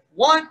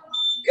 1,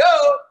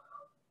 go.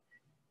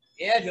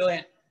 Yeah,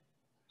 Julian.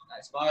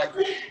 Nice, Mark.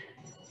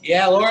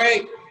 Yeah,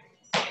 Lori.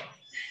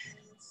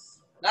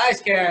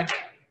 Nice, Karen.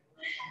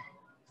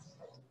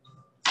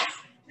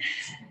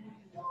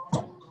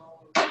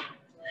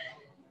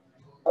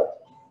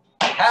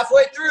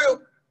 Halfway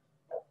through.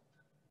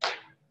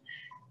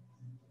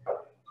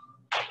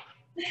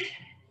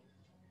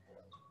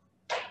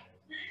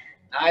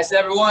 Nice,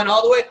 everyone,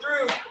 all the way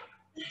through.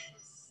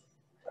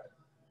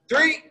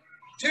 3,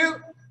 2,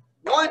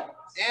 1,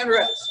 and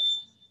rest.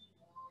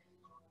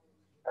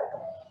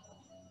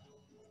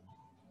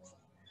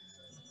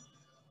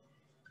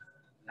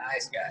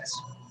 Nice, guys.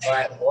 All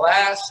right,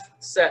 last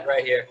set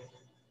right here.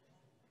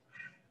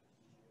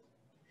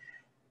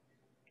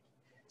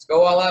 Let's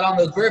go all out on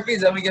those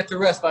burpees, then we get to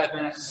rest 5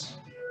 minutes.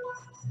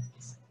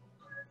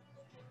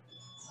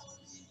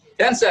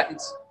 10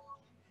 seconds.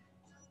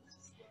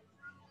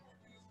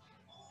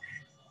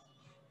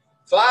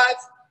 5,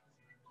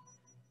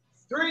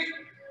 3,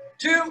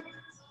 2,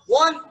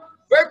 1,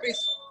 burpees.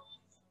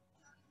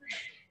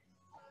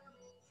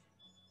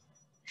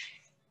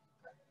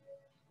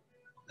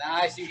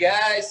 Nice, you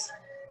guys.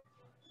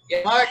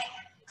 Get Mark.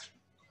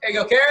 There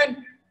you go,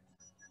 Karen.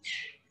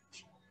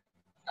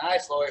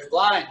 Nice, Lori.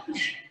 Flying.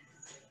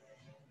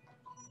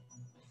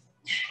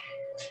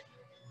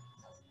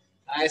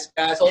 Nice,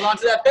 guys. Hold on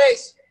to that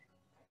pace.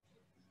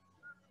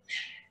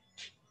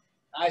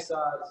 Nice,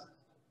 Oz.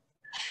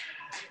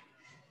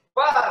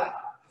 5,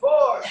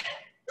 4,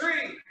 3,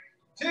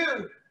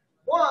 2,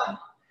 1,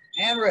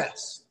 and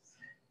rest.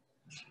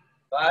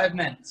 5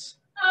 minutes.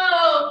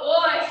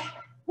 Oh, boy.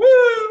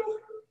 Woo!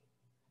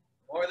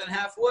 More than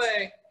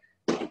halfway.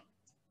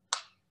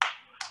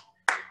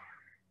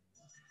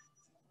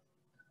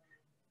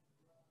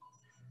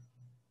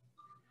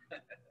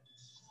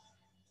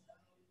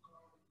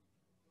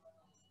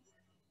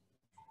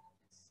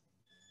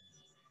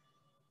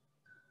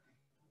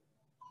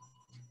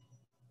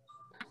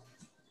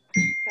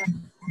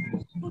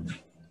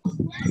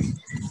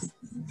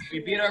 We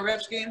beat our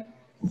rep scheme.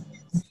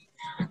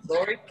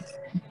 Lori,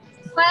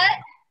 What?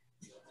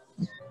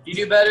 you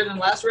do better than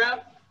last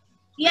round?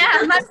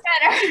 Yeah, much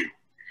better.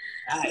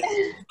 Nice.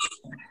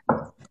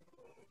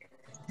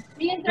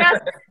 Me and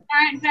Thrust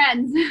aren't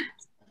friends.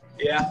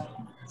 Yeah.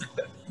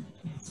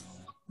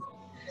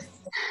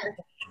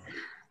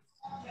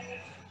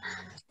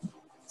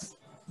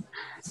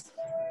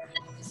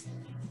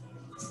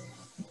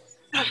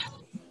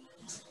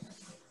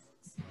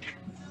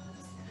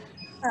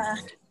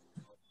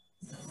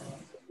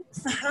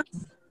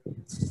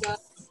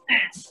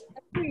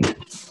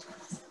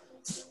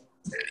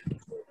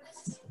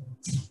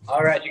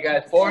 All right, you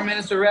guys, 4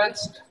 minutes of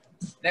rest.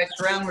 Next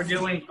round, we're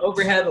doing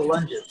overhead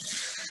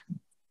lunges.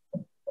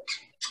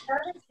 Try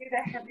to do the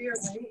heavier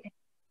weight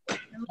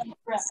and let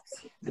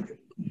reps.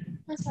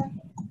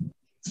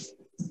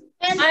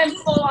 I'm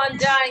full on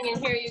dying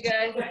in here, you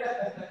guys.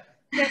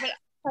 Yeah, but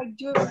like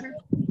do it with her.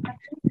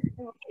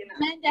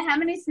 Amanda, how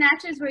many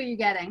snatches were you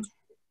getting?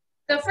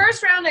 The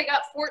first round I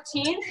got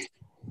 14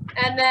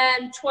 and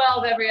then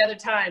 12 every other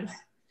time.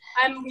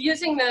 I'm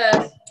using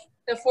the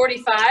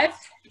 45.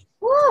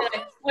 Woo!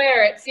 And I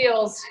swear it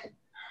feels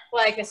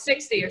like a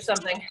 60 or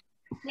something.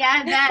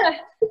 Yeah, I bet.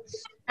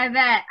 I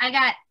bet.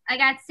 I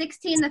got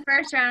 16 the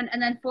first round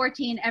and then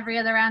 14 every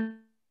other round.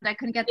 I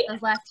couldn't get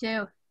those last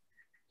two.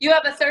 You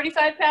have a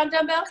 35-pound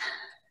dumbbell?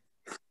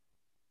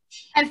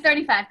 I have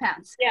 35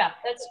 pounds. Yeah,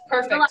 that's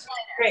perfect. A lot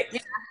Great.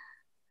 Yeah.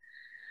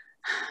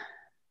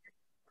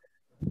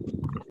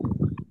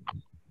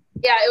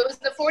 Yeah, it was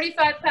the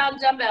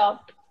 45-pound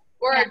dumbbell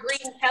or Yeah. a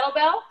green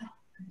kettlebell,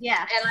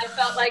 Yeah. and I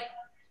felt like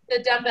the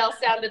dumbbell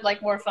sounded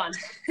like more fun.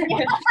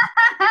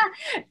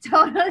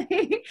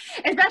 Totally.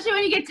 Especially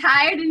when you get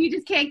tired and you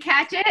just can't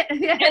catch it.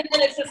 And then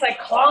it's just like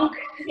clonk.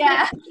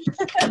 Yeah.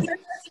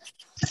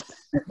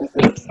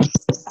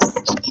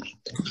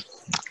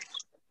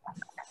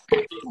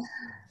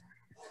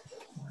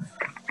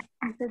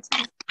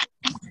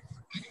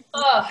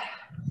 Oh.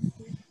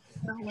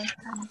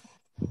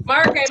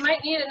 Mark, I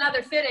might need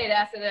another Fit Aid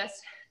after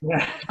this.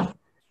 Yeah,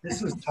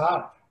 this was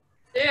tough.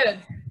 Dude,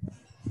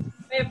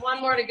 we have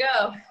one more to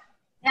go.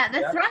 Yeah,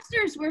 the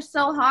thrusters were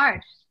so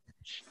hard.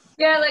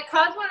 Yeah, like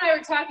Cosmo and I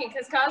were talking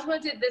because Cosmo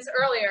did this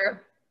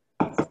earlier.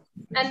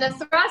 And the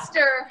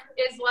thruster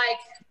is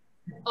like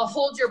a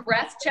hold your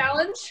breath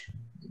challenge,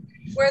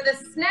 where the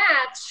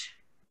snatch,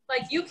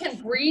 like you can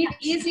breathe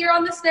easier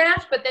on the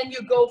snatch, but then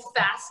you go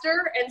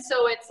faster. And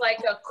so it's like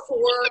a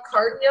core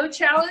cardio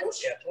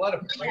challenge. Yeah, a lot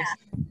of places.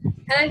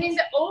 And I think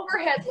the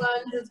overhead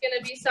lunge is going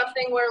to be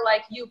something where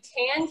like you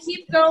can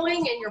keep going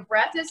and your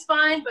breath is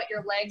fine, but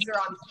your legs are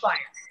on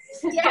fire.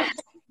 Yeah.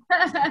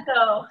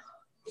 So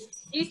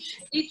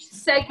each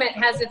segment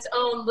has its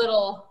own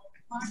little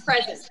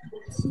presence.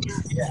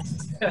 Yeah.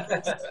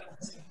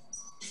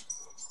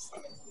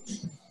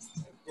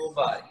 Full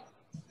body.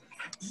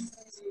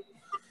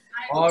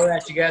 All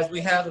right, you guys,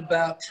 we have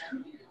about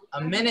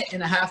a minute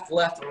and a half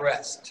left of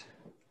rest.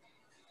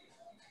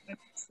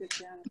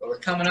 So we're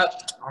coming up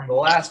on the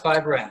last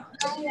 5 rounds.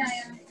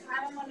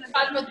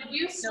 Cosmo, did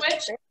you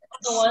switch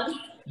the one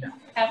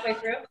halfway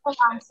through? Hold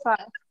on,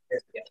 sorry.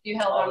 You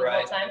held on the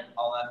whole time?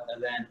 All that,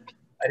 and then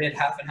I did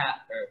half and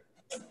half, or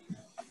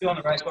 2 on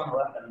the right, 2 on the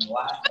left, and then the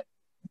last.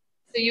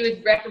 So you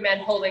would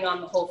recommend holding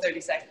on the whole 30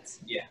 seconds?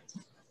 Yeah.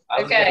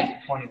 I was Okay.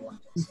 getting 21.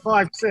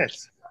 5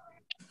 sets.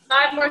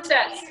 5 more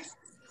sets.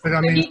 But I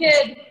So mean,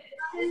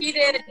 he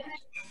did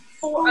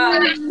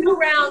 2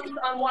 rounds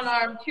on one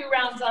arm, 2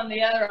 rounds on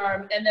the other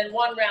arm, and then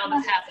 1 round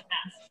of half and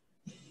half.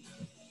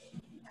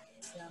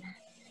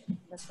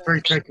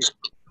 very tricky.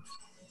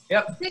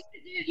 Yep.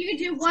 You could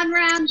do 1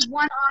 round,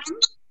 1 arm.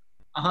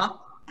 Uh-huh.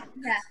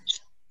 Yeah.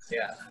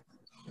 Yeah.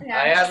 Yeah.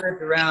 I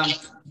averaged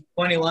around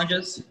 20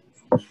 lunges.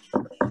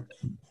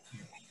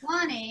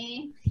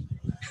 20.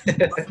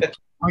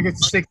 I get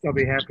 6, I'll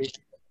be happy.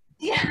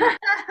 Yeah.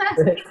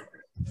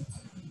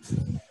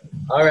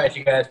 All right,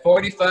 you guys,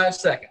 45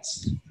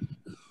 seconds.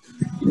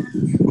 You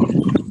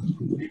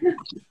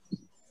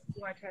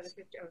want to try the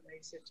 50? Oh, no,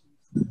 you said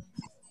 20.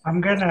 I'm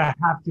gonna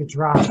have to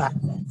drop out.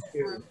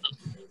 Too.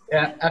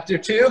 Yeah, after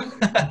 2?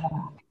 I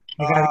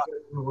gotta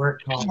go to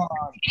work call.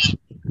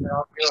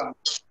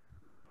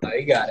 Oh,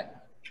 you got it.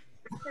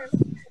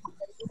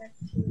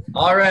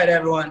 All right,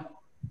 everyone.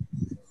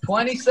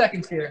 20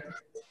 seconds here.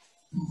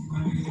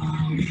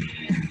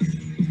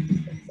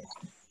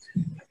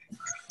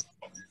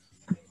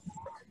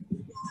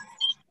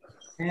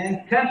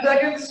 And 10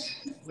 seconds.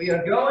 We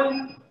are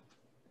going.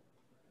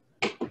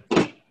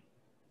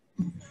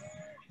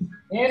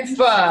 In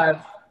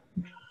 5,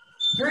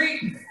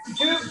 3,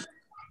 2,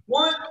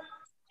 1,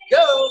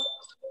 go.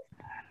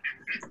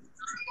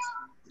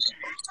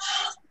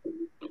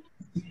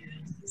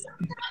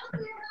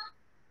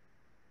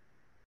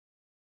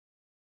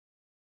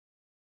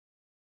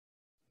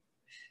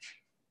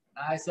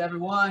 Nice,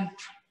 everyone.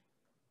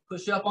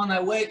 Push up on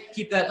that weight.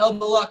 Keep that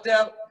elbow locked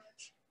out.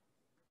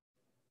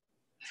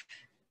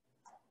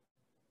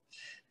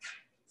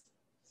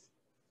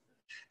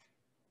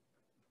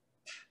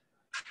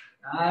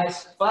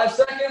 Nice. 5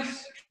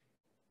 seconds.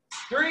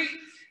 3,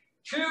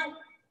 2,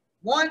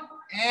 1,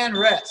 and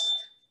rest.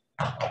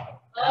 Nice.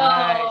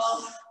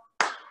 Oh.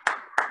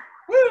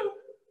 Woo.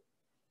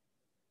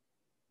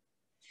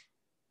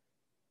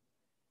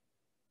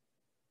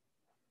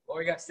 Well,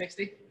 we got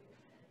 60.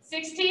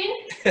 16?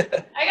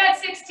 I got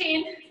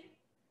 16.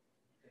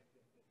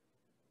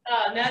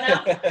 Oh,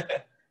 no.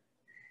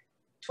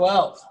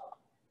 12.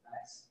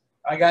 Nice.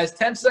 All right, guys,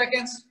 10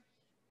 seconds.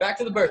 Back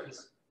to the burpees.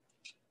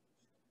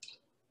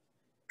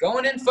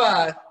 Going in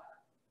 5,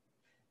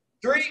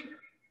 3,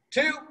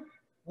 2,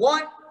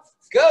 1,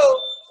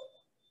 go.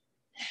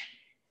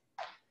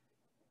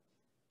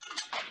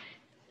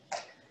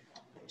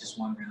 Just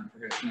one round for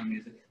her, no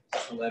music.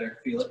 Just to let her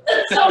feel it.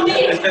 That's so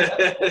mean.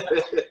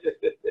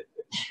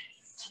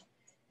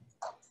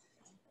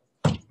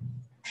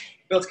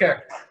 Builds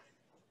character.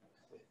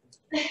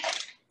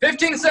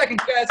 15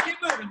 seconds, guys. Keep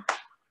moving.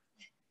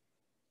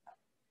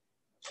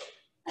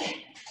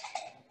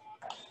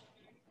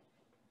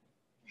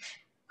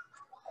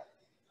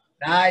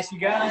 Nice, you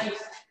guys.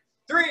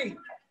 3,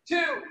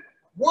 2,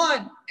 1,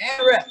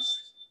 and rest.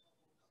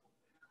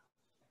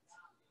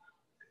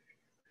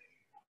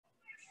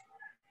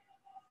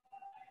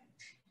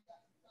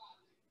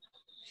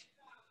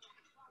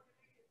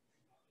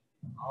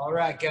 All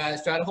right,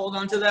 guys, try to hold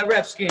on to that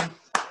rep scheme.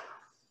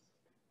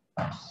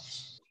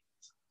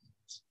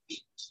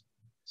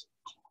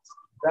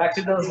 Back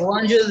to those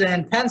lunges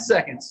in 10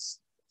 seconds.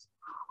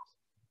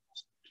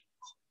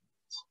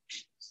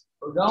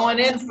 We're going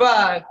in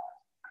 5,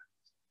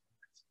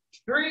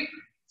 3,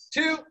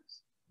 2,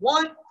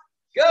 1,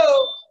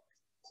 go.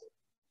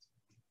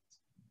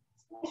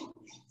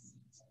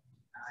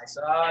 Nice,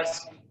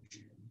 Oz.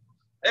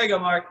 There you go,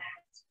 Mark.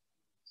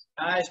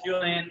 Nice,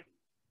 Julian.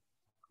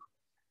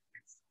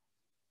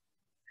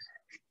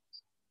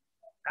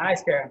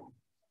 Nice, Karen.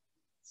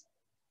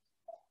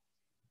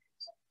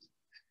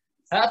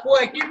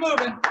 Halfway, keep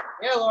moving.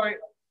 Yeah, Lori.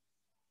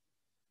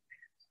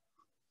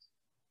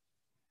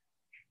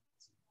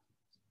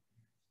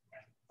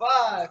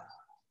 Five,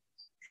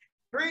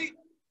 3,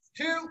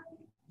 2,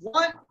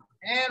 1,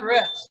 and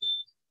rest.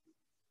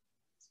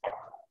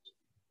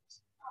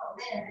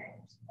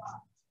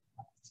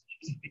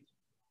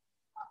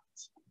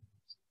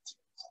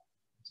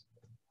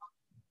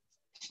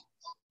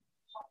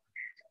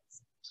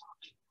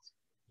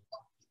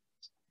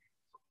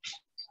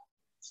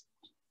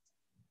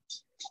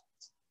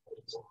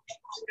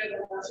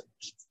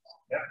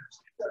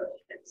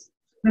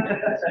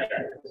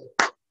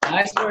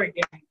 Nice work,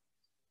 gang.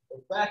 We're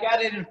back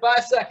at it in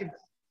 5 seconds.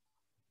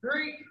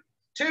 3,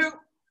 2,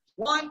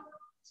 1,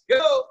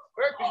 go.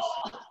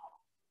 Burpees.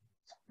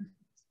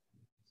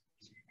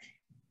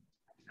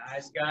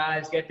 Nice,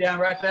 guys. Get down,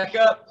 right back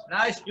up.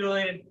 Nice,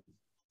 Julian.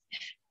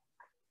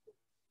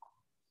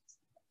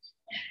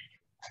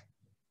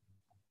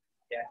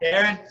 Yeah,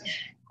 Karen.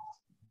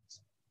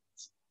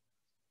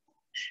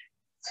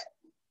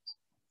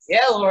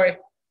 Yeah, Lori.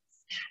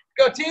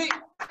 Go, T.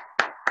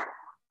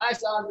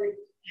 Nice, Audrey.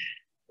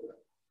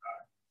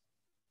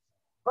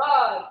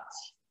 5,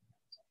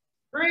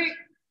 3,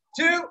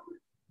 2,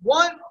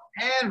 1,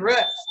 and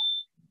rest.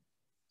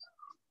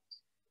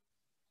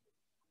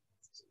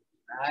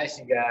 Nice,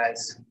 you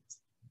guys.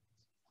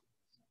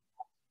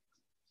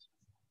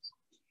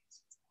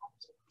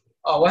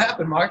 Oh, what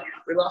happened, Mark?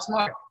 We lost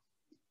Mark.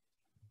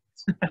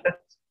 Oh,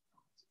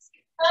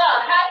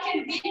 how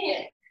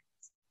convenient.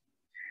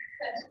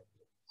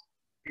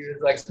 He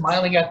was like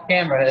smiling at the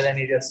camera and then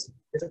he just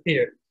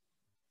disappeared.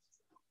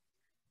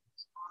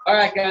 All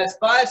right, guys,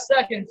 5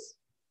 seconds.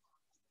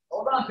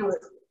 Hold on to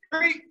it.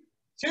 3,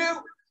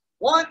 2,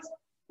 1,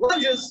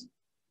 lunges.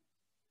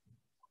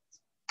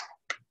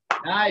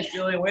 Nice,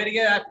 Julian. Way to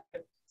get after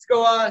it. Let's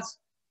go, Oz.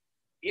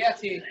 Yeah,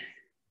 T.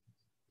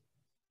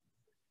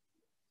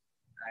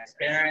 Nice,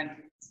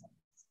 Karen.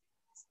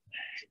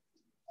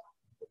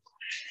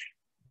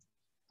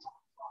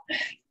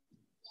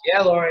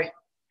 Yeah, Lori.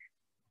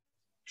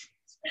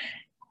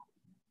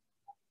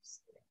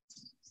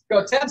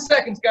 Go 10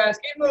 seconds, guys.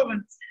 Keep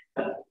moving.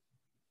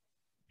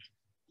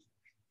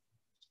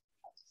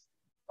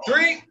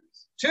 3,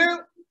 2,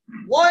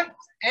 1,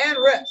 and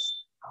rest.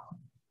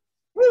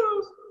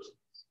 Woo!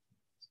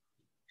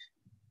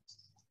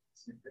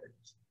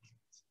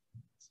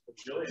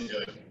 What's Julian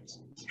doing?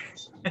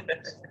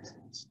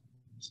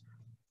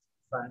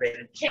 Fun,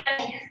 baby.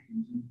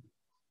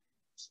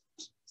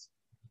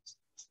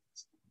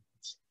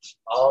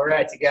 All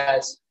right, you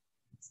guys.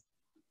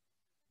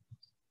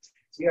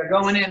 We are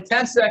going in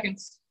 10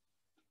 seconds.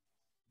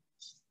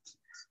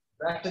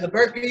 Back to the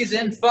burpees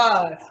in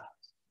 5,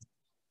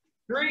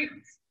 3,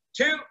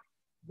 2,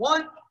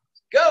 1,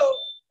 go.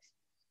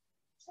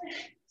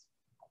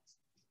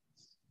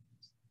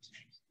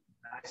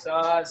 Nice,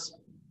 Oz.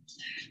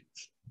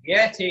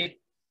 Yeah, T.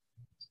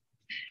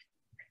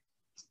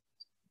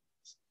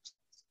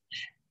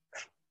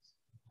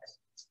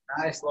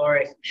 Nice,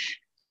 Lori.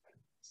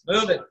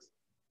 Move it.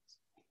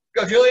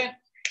 Go, Julian.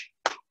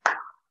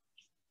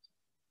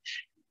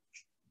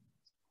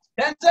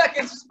 10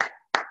 seconds.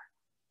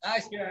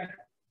 Nice, Karen.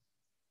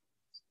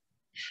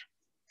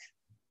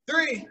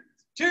 3,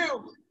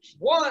 2,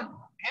 1,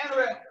 and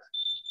rest.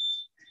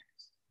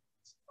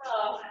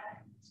 Oh.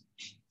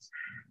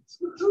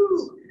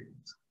 Woo-hoo.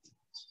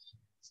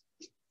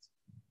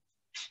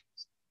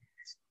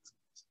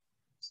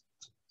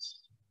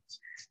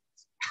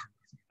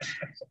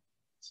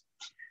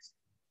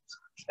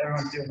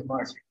 Everyone's doing the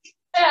mark.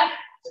 Yeah.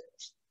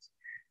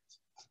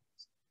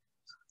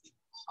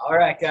 All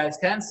right, guys,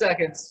 10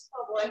 seconds.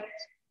 Oh boy.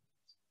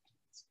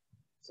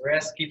 The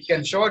rest keeps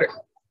getting shorter.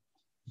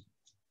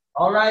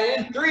 All right,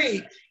 in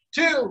 3,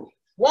 2,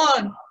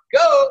 1,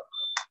 go.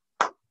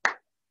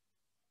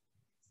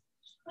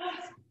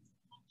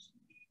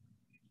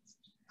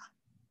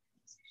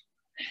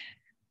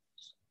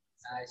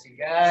 Nice, you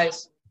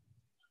guys.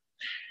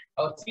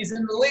 OT's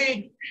in the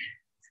lead.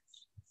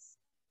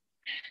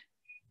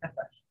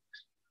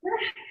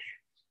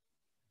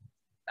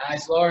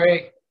 Nice,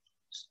 Lori.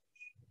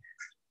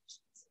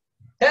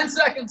 10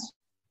 seconds.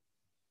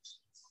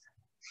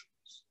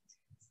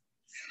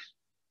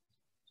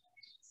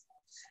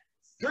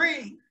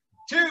 3,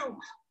 2,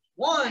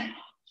 1,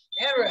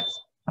 and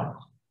rest. I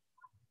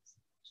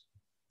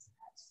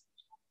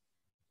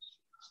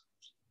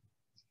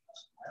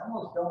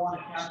almost don't want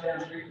to count down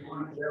 3 to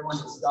 1 because everyone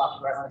just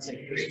stops right when I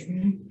say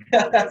 3.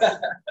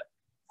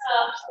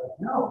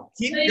 No,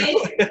 keep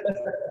going.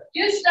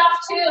 You stop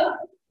too.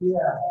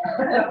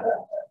 Yeah.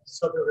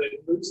 So that they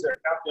lose their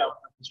countdown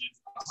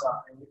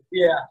function.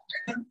 Yeah.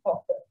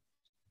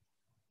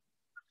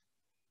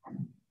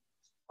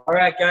 All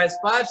right, guys,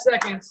 5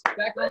 seconds.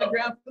 Back on the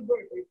ground for the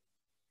burpee.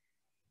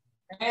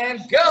 And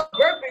go,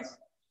 burpees.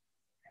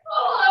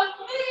 Oh,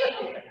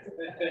 me.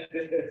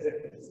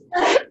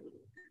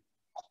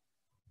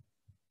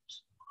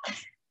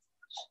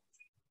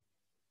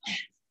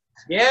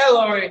 Yeah,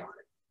 Lori.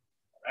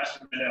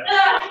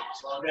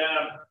 Slow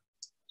down.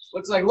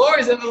 Looks like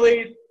Lori's in the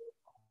lead.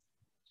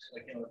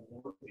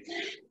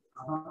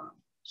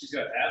 She's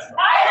got asthma.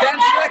 10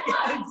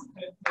 seconds.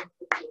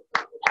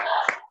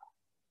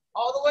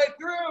 All the way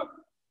through.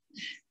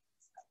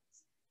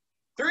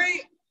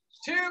 3,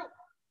 2,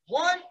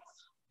 1,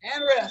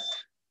 and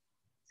rest.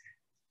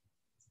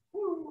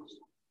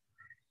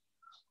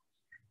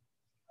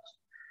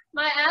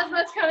 My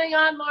asthma's coming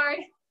on,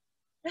 Lori.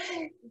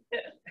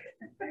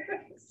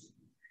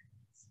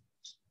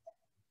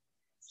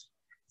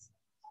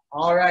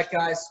 All right,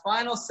 guys,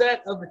 final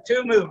set of the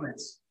 2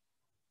 movements.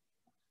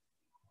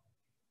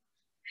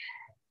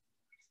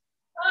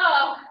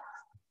 Oh.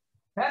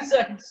 10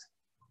 seconds.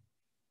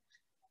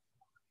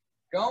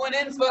 Going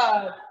in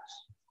 5,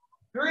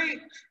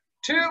 3,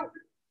 2,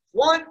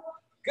 1,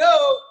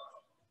 go.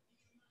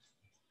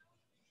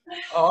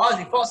 Oh,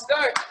 Ozzy, false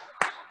start.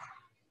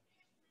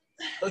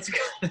 Let's go.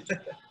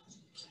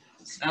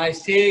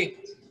 Nice, T.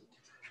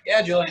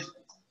 Yeah, Julian.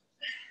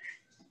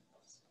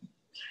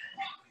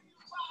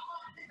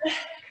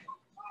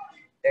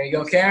 There you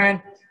go,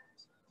 Karen.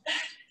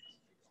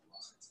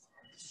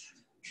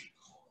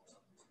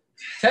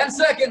 10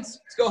 seconds.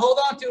 Let's go hold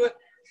on to it.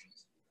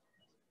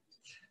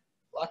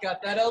 Lock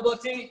out that elbow,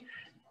 T.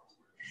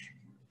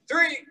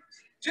 3,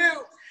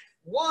 2,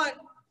 1,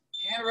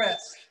 and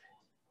rest.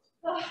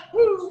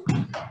 Woo.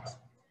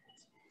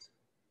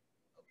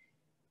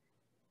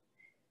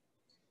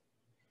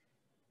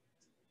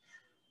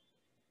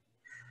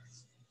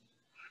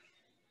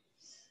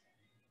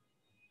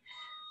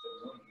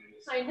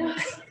 I know.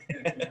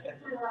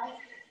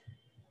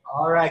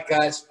 All right,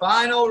 guys,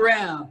 final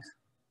round.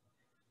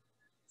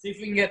 See if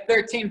we can get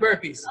 13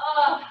 burpees.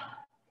 Oh.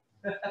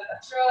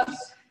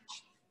 Gross.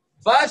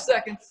 5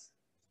 seconds.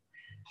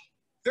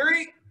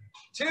 3,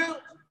 2,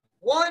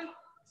 1,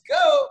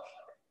 go.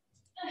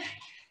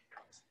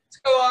 Let's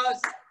go,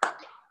 Oz.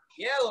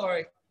 Yeah,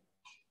 Lori.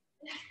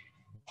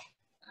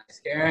 Nice,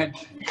 Karen.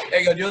 There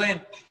you go,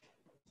 Julian.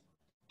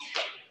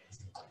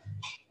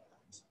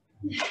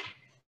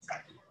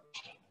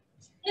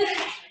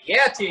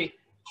 Yeah, T.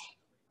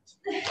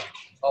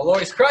 Oh,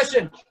 Lori's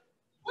crushing.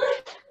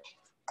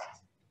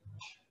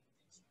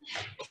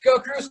 Let's go,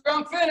 crew.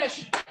 Strong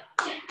finish.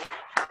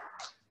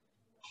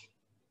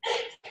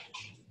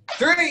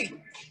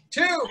 3,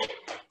 2,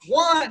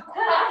 1,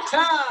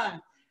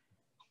 time.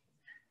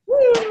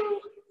 Woo!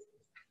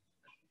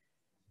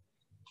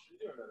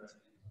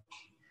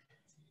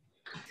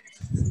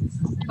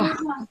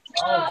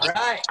 All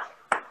right.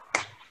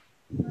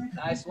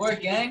 Nice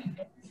work, gang.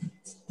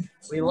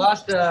 We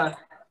lost a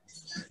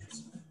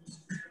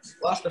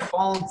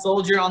fallen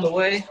soldier on the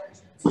way.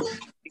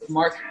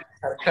 Mark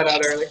had to cut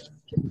out early.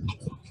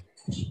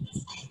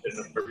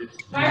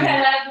 Mark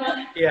had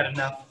asthma. He had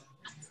enough.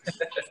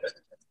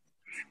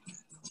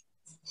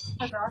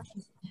 That's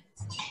awesome.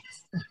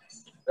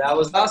 That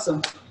was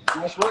awesome.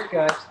 Nice work,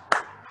 guys.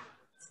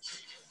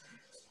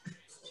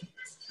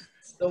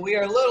 So we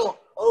are a little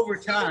over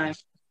time.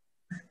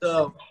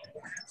 So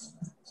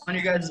on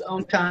your guys'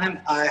 own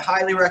time, I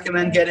highly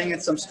recommend getting in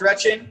some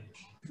stretching.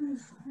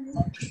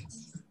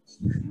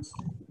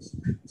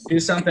 Do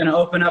something to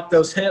open up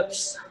those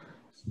hips,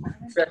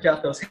 stretch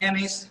out those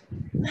hammies,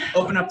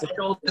 open up the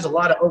shoulders. A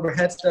lot of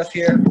overhead stuff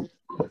here.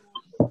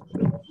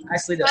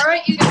 Nicely done. All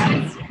right, you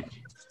guys.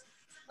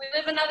 We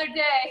live another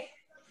day.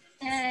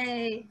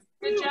 Yay.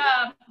 Good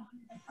job.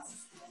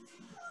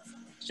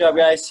 Good job,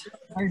 guys.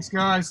 Thanks,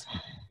 guys.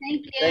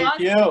 Thank you. Thank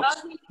you.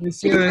 Awesome.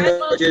 See you later.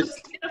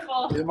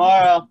 Beautiful. See you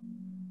tomorrow.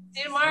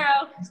 See you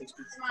tomorrow.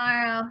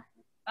 Tomorrow.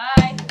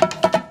 Bye.